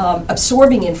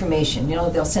absorbing information. You know,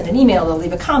 they'll send an email, they'll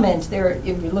leave a comment. If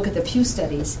you look at the Pew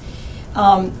studies.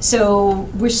 So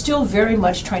we're still very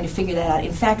much trying to figure that out.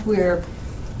 In fact, we're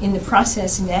in the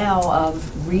process now of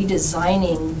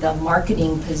redesigning the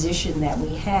marketing position that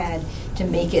we had to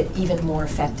make it even more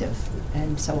effective.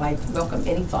 And so I welcome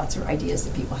any thoughts or ideas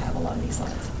that people have along these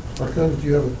lines. Marco, do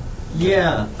you have a...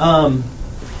 Yeah,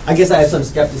 I guess I have some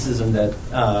skepticism that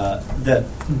that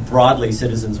broadly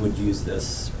citizens would use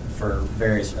this for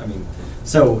various. I mean,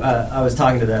 so I was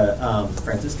talking to the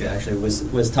Francisca actually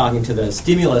was talking to the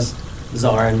stimulus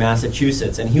czar in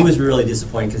Massachusetts, and he was really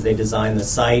disappointed because they designed the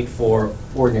site for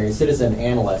ordinary citizen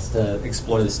analysts to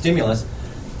explore the stimulus.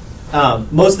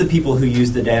 Most of the people who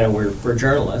used the data were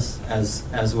journalists,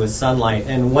 as with Sunlight.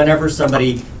 And whenever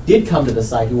somebody did come to the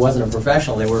site who wasn't a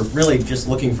professional, they were really just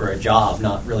looking for a job,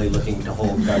 not really looking to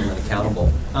hold government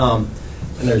accountable. And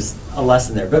there's a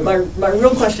lesson there. But my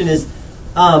real question is,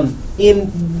 in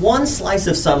one slice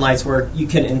of Sunlight's work, you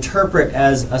can interpret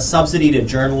as a subsidy to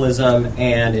journalism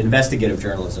and investigative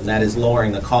journalism. That is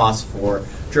lowering the cost for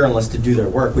journalists to do their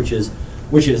work, which is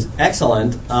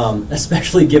excellent,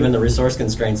 especially given the resource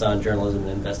constraints on journalism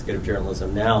and investigative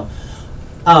journalism now.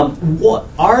 What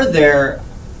are there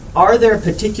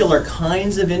particular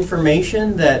kinds of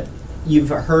information that you've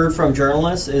heard from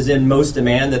journalists is in most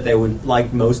demand that they would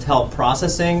like most help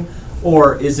processing?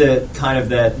 Or is it kind of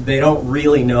that they don't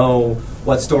really know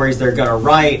what stories they're going to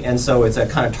write, and so it's a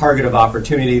kind of target of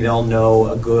opportunity? They'll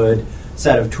know a good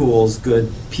set of tools,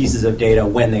 good pieces of data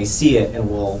when they see it, and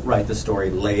will write the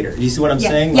story later. Do you see what I'm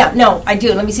saying? Yeah, no, I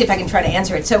do. Let me see if I can try to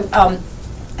answer it. So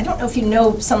I don't know if you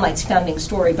know Sunlight's founding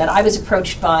story, but I was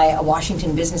approached by a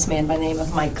Washington businessman by the name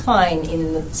of Mike Klein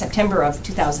in September of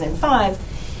 2005,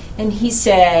 and he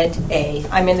said, A,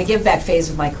 I'm in the give-back phase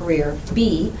of my career.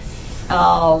 B,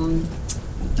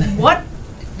 what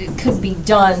could be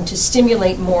done to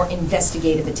stimulate more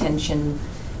investigative attention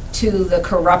to the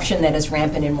corruption that is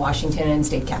rampant in Washington and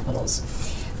state capitals?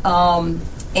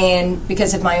 And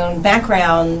because of my own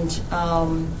background,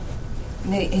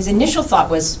 his initial thought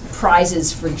was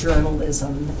prizes for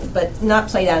journalism, but not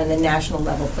played out in the national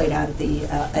level, played out at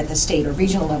the state or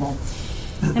regional level.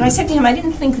 And I said to him, I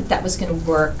didn't think that was going to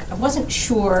work. I wasn't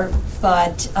sure,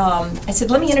 but I said,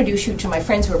 let me introduce you to my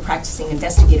friends who are practicing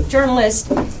investigative journalists,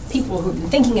 people who've been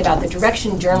thinking about the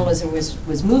direction journalism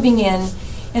was moving in.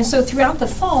 And so throughout the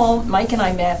fall, Mike and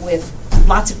I met with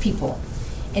lots of people.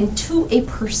 And to a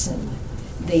person,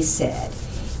 they said,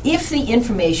 if the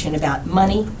information about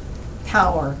money,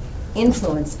 power,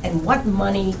 influence, and what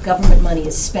money, government money,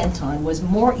 is spent on was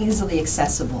more easily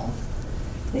accessible,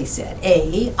 they said,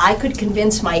 A, I could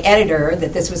convince my editor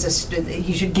that this was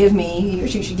he or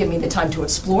she should give me the time to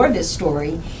explore this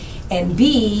story, and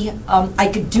B, I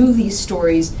could do these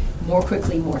stories more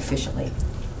quickly, more efficiently.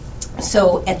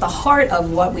 So at the heart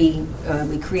of what we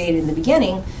created in the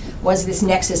beginning was this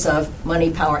nexus of money,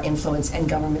 power, influence, and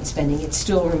government spending. It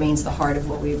still remains the heart of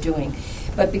what we're doing.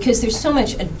 But because there's so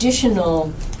much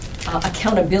additional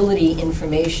accountability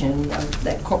information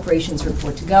that corporations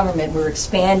report to government, we're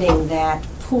expanding that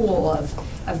pool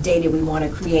of data we want to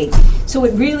create. So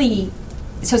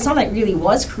Sunlight really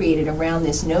was created around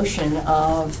this notion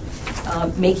of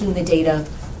making the data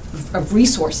of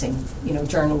resourcing,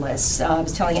 journalists. I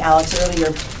was telling Alex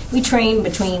earlier, we trained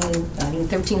between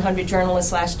 1,300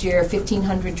 journalists last year,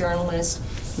 1,500 journalists.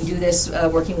 We do this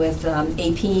working with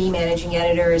AP, managing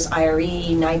editors, IRE,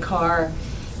 NICAR.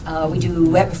 We do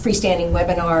freestanding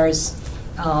webinars.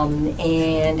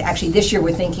 And actually this year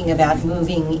we're thinking about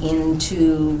moving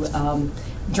into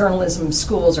journalism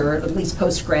schools, or at least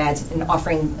post-grads, and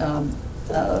offering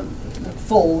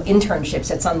full internships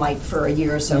at Sunlight for a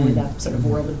year or so in that sort of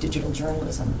world of digital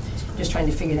journalism. Just trying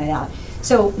to figure that out.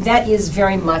 So that is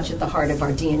very much at the heart of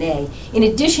our DNA. In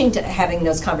addition to having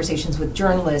those conversations with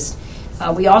journalists,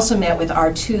 we also met with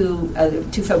our two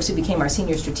folks who became our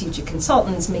senior strategic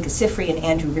consultants, Mika Sifri and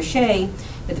Andrew Richer,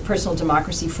 with the Personal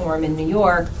Democracy Forum in New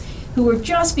York, who were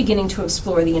just beginning to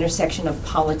explore the intersection of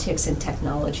politics and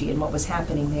technology and what was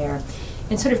happening there.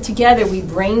 And sort of together we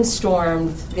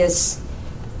brainstormed this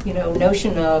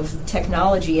notion of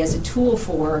technology as a tool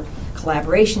for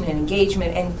collaboration and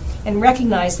engagement, and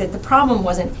recognized that the problem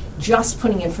wasn't just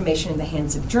putting information in the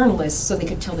hands of journalists so they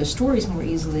could tell their stories more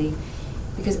easily,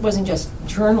 because it wasn't just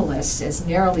journalists as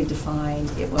narrowly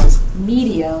defined, it was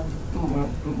media,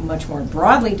 much more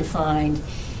broadly defined,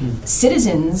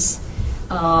 citizens,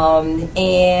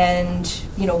 and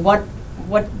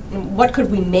what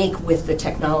could we make with the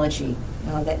technology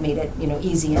that made it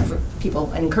easy for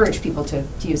people and encourage people to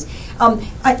use.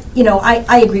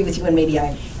 I agree with you, and maybe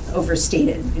I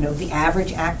overstated the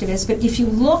average activist, but if you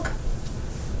look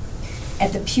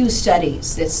at the Pew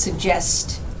studies that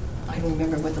suggest, I don't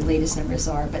remember what the latest numbers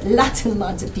are, but lots and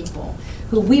lots of people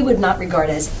who we would not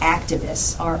regard as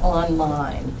activists are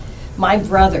online. My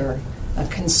brother, a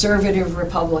conservative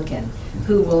Republican,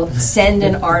 who will send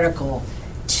an article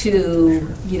to,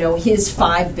 his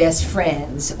 5 best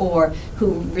friends, or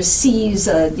who receives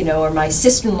or my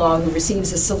sister-in-law who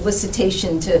receives a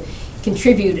solicitation to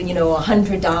contribute,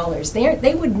 $100.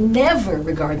 They would never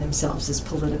regard themselves as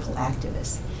political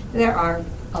activists. There are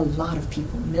a lot of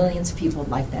people, millions of people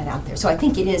like that out there. So I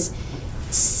think it is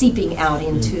seeping out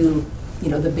into,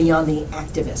 the beyond the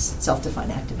activists,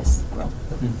 self-defined activists world.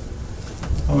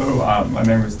 Hello, my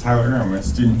name is Tyler. I'm a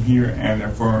student here and a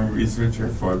former researcher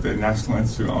for the National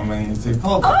Institute on Money and State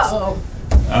Politics. Oh,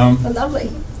 lovely.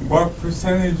 What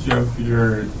percentage of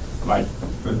your,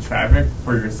 the traffic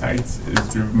for your sites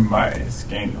is driven by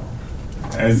scandal?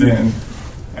 As in,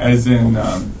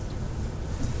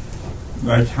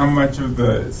 how much of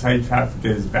the site traffic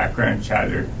is background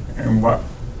chatter, and what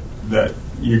that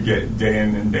you get day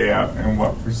in and day out, and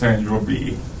what percentage will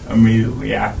be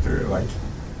immediately after,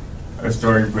 a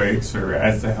story breaks or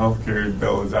as the healthcare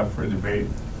bill is up for debate?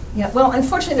 Yeah, well,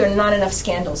 unfortunately, there are not enough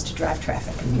scandals to drive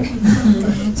traffic.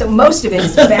 So most of it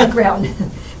is background.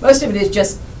 Most of it is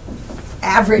just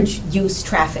average use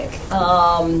traffic.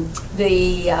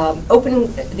 The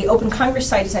Open Congress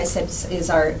site, as I said, is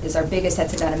our biggest.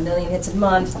 That's about 1 million hits a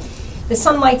month. The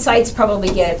Sunlight sites probably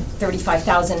get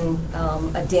 35,000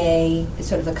 a day. It's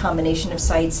sort of a combination of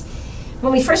sites.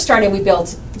 When we first started, we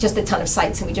built just a ton of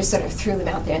sites, and we just sort of threw them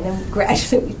out there, and then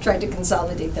gradually we tried to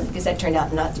consolidate them because that turned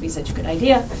out not to be such a good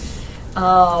idea.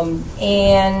 But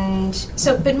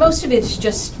most of it's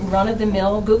just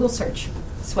run-of-the-mill Google search.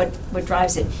 That's what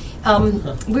drives it.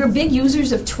 We're big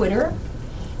users of Twitter,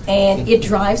 and it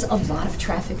drives a lot of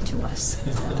traffic to us.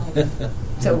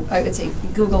 So I would say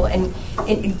Google,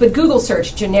 but Google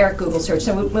search, generic Google search.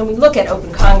 So when we look at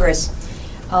Open Congress,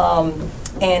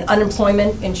 and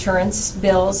unemployment insurance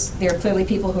bills, there are clearly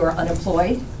people who are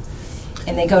unemployed,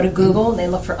 and they go to Google and they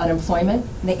look for unemployment,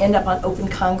 and they end up on Open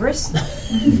Congress,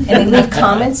 and they leave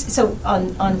comments. So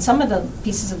on some of the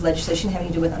pieces of legislation having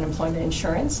to do with unemployment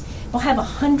insurance, we'll have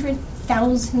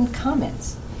 100,000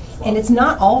 comments, and it's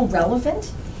not all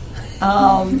relevant.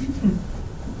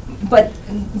 But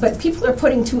people are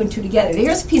putting 2 and 2 together.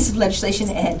 Here's a piece of legislation,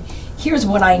 and here's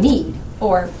what I need,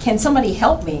 or can somebody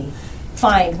help me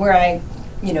find where I,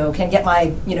 can get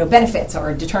my, benefits,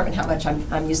 or determine how much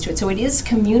I'm used to it. So it is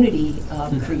community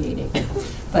creating,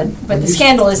 but the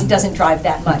scandal doesn't drive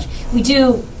that much. We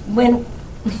do when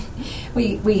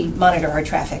we monitor our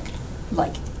traffic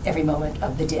every moment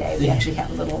of the day. We actually have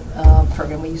a little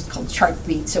program we use called Chart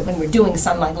Beat. So when we're doing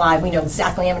Sunlight Live, we know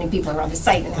exactly how many people are on the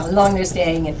site and how long they're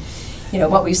staying, and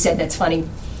what we've said that's funny.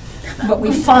 What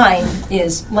we find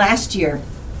is last year,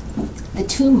 the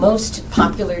 2 most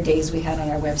popular days we had on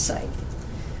our website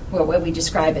were what we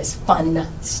describe as fun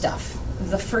stuff.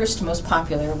 The first most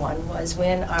popular one was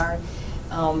when our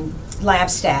lab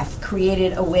staff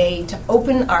created a way to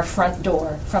open our front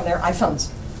door from their iPhones.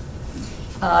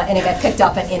 And it got picked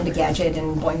up and into Gadget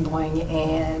and Boing Boing,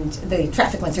 and the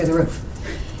traffic went through the roof.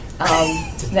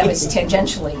 That was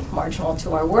tangentially marginal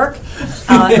to our work.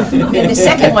 And the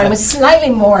second one was slightly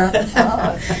more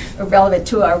relevant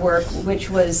to our work, which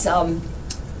was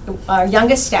our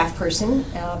youngest staff person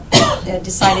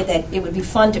decided that it would be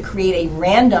fun to create a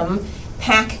random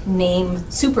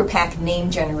super PAC name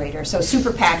generator. So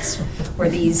super PACs were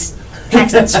these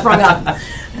PACs that sprung up.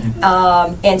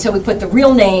 And so we put the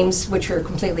real names, which were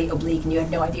completely oblique, and you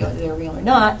had no idea whether they were real or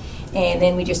not. And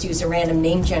then we just used a random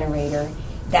name generator.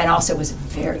 That also was a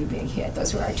very big hit.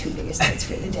 Those were our 2 biggest hits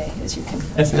for the day, as you can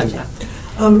imagine.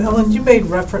 Ellen, you made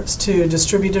reference to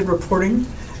distributed reporting,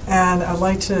 and I'd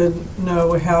like to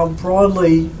know how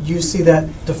broadly you see that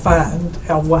defined,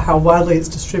 how widely it's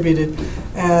distributed,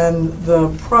 and the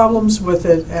problems with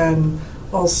it, and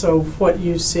also what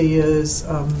you see as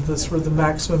the sort of the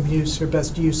maximum use or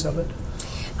best use of it.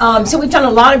 So we've done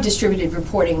a lot of distributed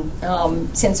reporting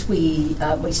since we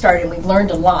started, and we've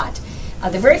learned a lot.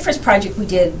 The very first project we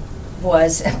did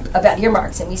was about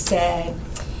earmarks, and we said,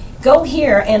 go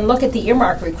here and look at the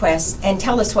earmark requests and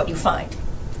tell us what you find.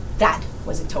 That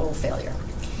was a total failure.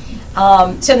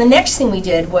 So the next thing we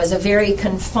did was a very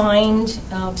confined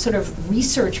sort of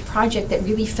research project that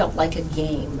really felt like a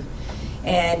game.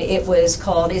 And it was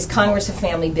called, Is Congress a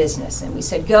Family Business? And we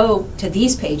said, go to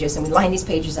these pages, and we lined these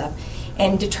pages up,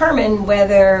 and determine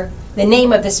whether the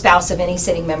name of the spouse of any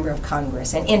sitting member of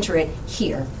Congress, and enter it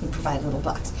here. We provide a little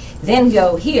box. Then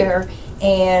go here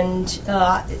and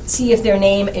see if their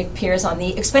name appears on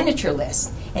the expenditure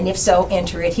list. And if so,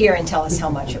 enter it here and tell us how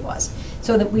much it was.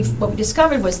 So that what we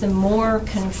discovered was the more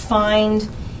confined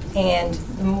and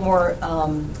the more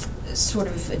sort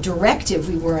of directive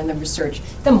we were in the research,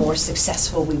 the more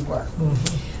successful we were.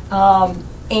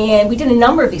 And we did a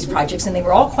number of these projects, and they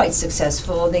were all quite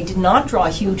successful. They did not draw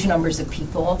huge numbers of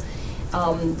people.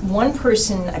 One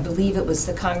person, I believe it was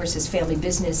the Congress's Family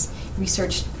Business,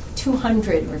 researched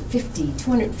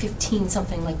 215,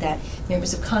 something like that,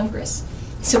 members of Congress.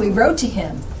 So we wrote to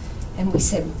him, and we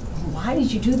said, why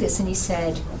did you do this? And he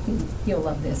said, you'll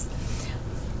love this,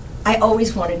 I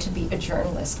always wanted to be a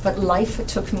journalist, but life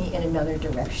took me in another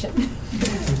direction.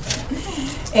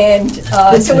 And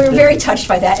so we were very touched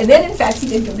by that. And then, in fact, he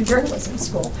did go to journalism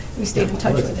school. We stayed in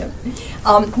touch with him.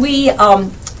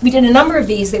 We did a number of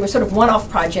these. They were sort of one-off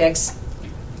projects.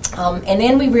 And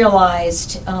then we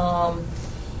realized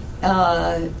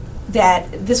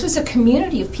that this was a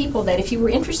community of people that if you were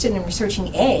interested in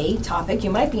researching A topic, you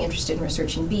might be interested in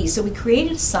researching B. So we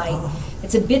created a site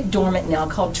that's a bit dormant now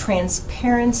called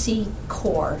Transparency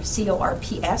Corps,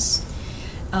 C-O-R-P-S.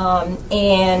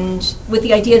 And with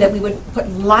the idea that we would put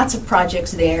lots of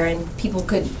projects there and people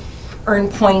could earn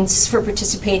points for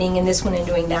participating in this one and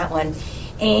doing that one.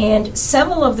 And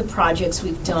several of the projects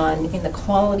we've done in the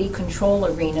quality control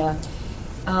arena,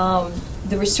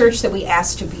 the research that we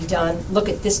asked to be done, look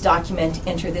at this document,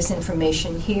 enter this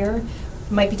information here,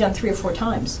 might be done 3 or 4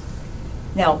 times.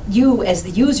 Now, you as the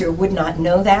user would not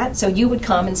know that, so you would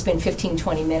come and spend 15,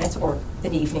 20 minutes or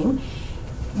an evening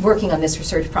working on this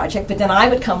research project, but then I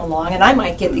would come along and I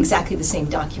might get exactly the same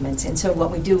documents. And so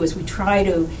what we do is we try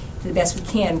to the best we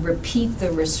can, repeat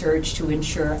the research to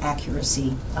ensure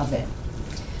accuracy of it.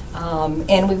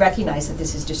 And we recognize that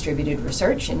this is distributed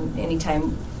research, and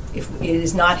anytime if it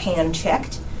is not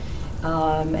hand-checked,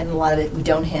 and a lot of it we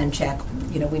don't hand-check,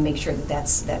 we make sure that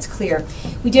that's clear.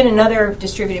 We did another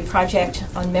distributed project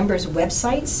on members'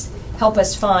 websites, help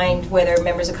us find whether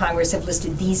members of Congress have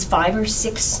listed these 5 or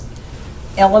 6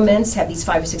 elements, have these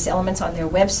 5 or 6 elements on their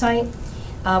website.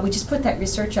 We just put that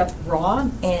research up raw,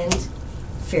 and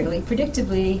fairly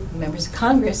predictably, members of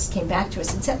Congress came back to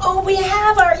us and said, "Oh, we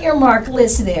have our earmark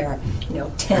list there."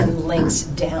 10 links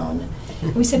down.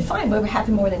 And we said, "Fine, we're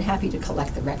more than happy to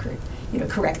collect the record,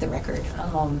 correct the record."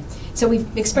 So we've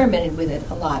experimented with it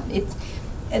a lot.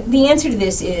 The answer to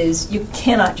this is you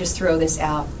cannot just throw this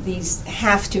out. These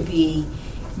have to be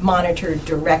monitored,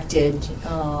 directed,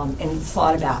 and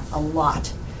thought about a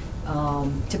lot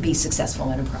to be successful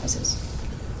enterprises.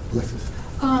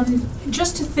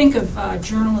 Just to think of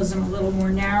journalism a little more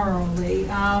narrowly,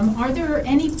 are there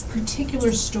any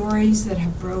particular stories that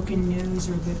have broken news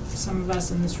or that some of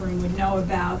us in this room would know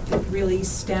about that really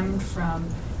stemmed from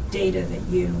data that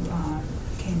you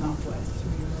came up with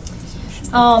through your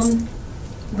organization?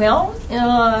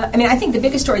 I think the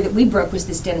biggest story that we broke was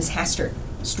this Dennis Hastert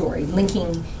story,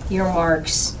 linking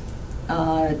earmarks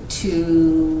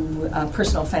to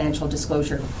personal financial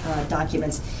disclosure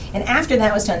documents. And after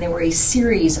that was done, there were a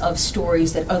series of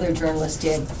stories that other journalists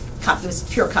did. It was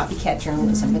pure copycat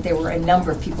journalism, but there were a number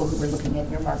of people who were looking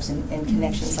at earmarks and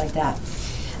connections like that.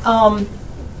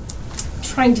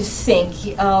 Trying to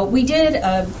think, we did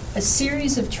a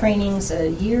series of trainings a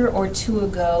year or 2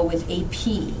 ago with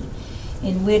AP,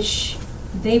 in which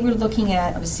they were looking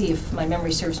at, let's see if my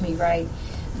memory serves me right,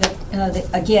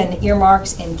 again,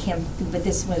 earmarks but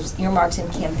this was earmarks and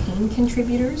campaign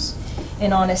contributors.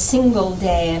 And on a single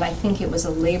day, and I think it was a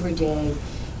Labor Day,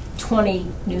 20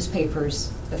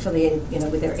 newspapers affiliated,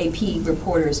 with their AP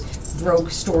reporters broke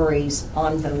stories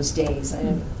on those days.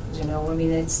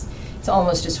 It's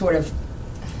almost a sort of,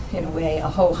 in a way, a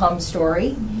ho-hum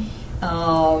story.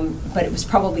 But it was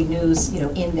probably news,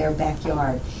 in their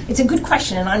backyard. It's a good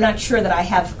question, and I'm not sure that I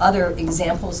have other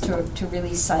examples to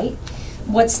really cite.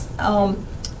 What's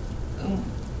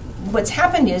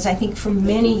happened is, I think for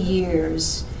many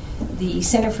years, the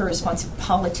Center for Responsive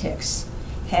Politics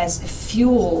has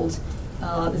fueled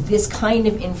this kind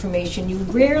of information. You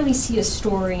rarely see a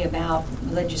story about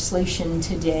legislation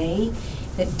today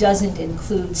that doesn't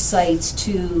include cites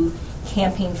to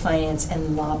campaign finance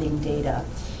and lobbying data.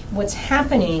 What's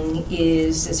happening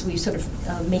is, as we sort of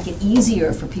make it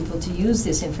easier for people to use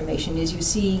this information, is you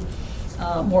see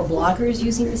more bloggers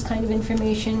using this kind of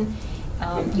information.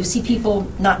 You see people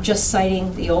not just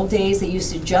citing the old days. They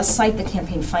used to just cite the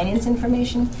campaign finance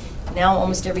information. Now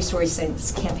almost every story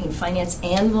cites campaign finance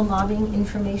and the lobbying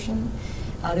information.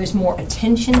 There's more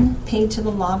attention paid to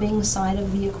the lobbying side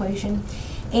of the equation.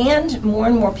 And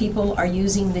more people are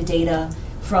using the data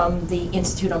from the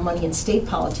Institute on Money and State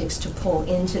Politics to pull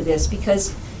into this,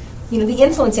 because the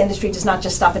influence industry does not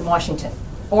just stop in Washington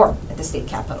or at the state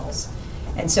capitals.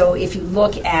 And so if you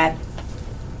look at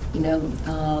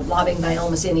lobbying by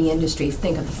almost any industry,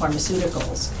 think of the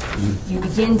pharmaceuticals, you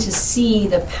begin to see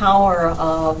the power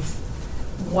of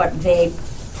what they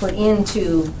put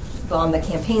into on the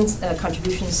campaign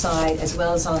contribution side, as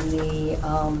well as on the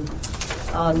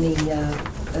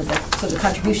so the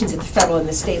contributions at the federal and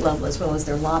the state level, as well as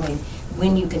their lobbying,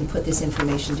 when you can put this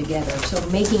information together. So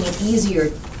making it easier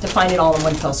to find it all in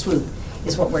one fell swoop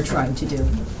is what we're trying to do.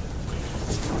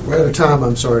 We're out of time,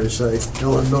 I'm sorry to say.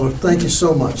 Ellen Miller, thank you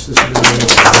so much. This has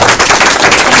been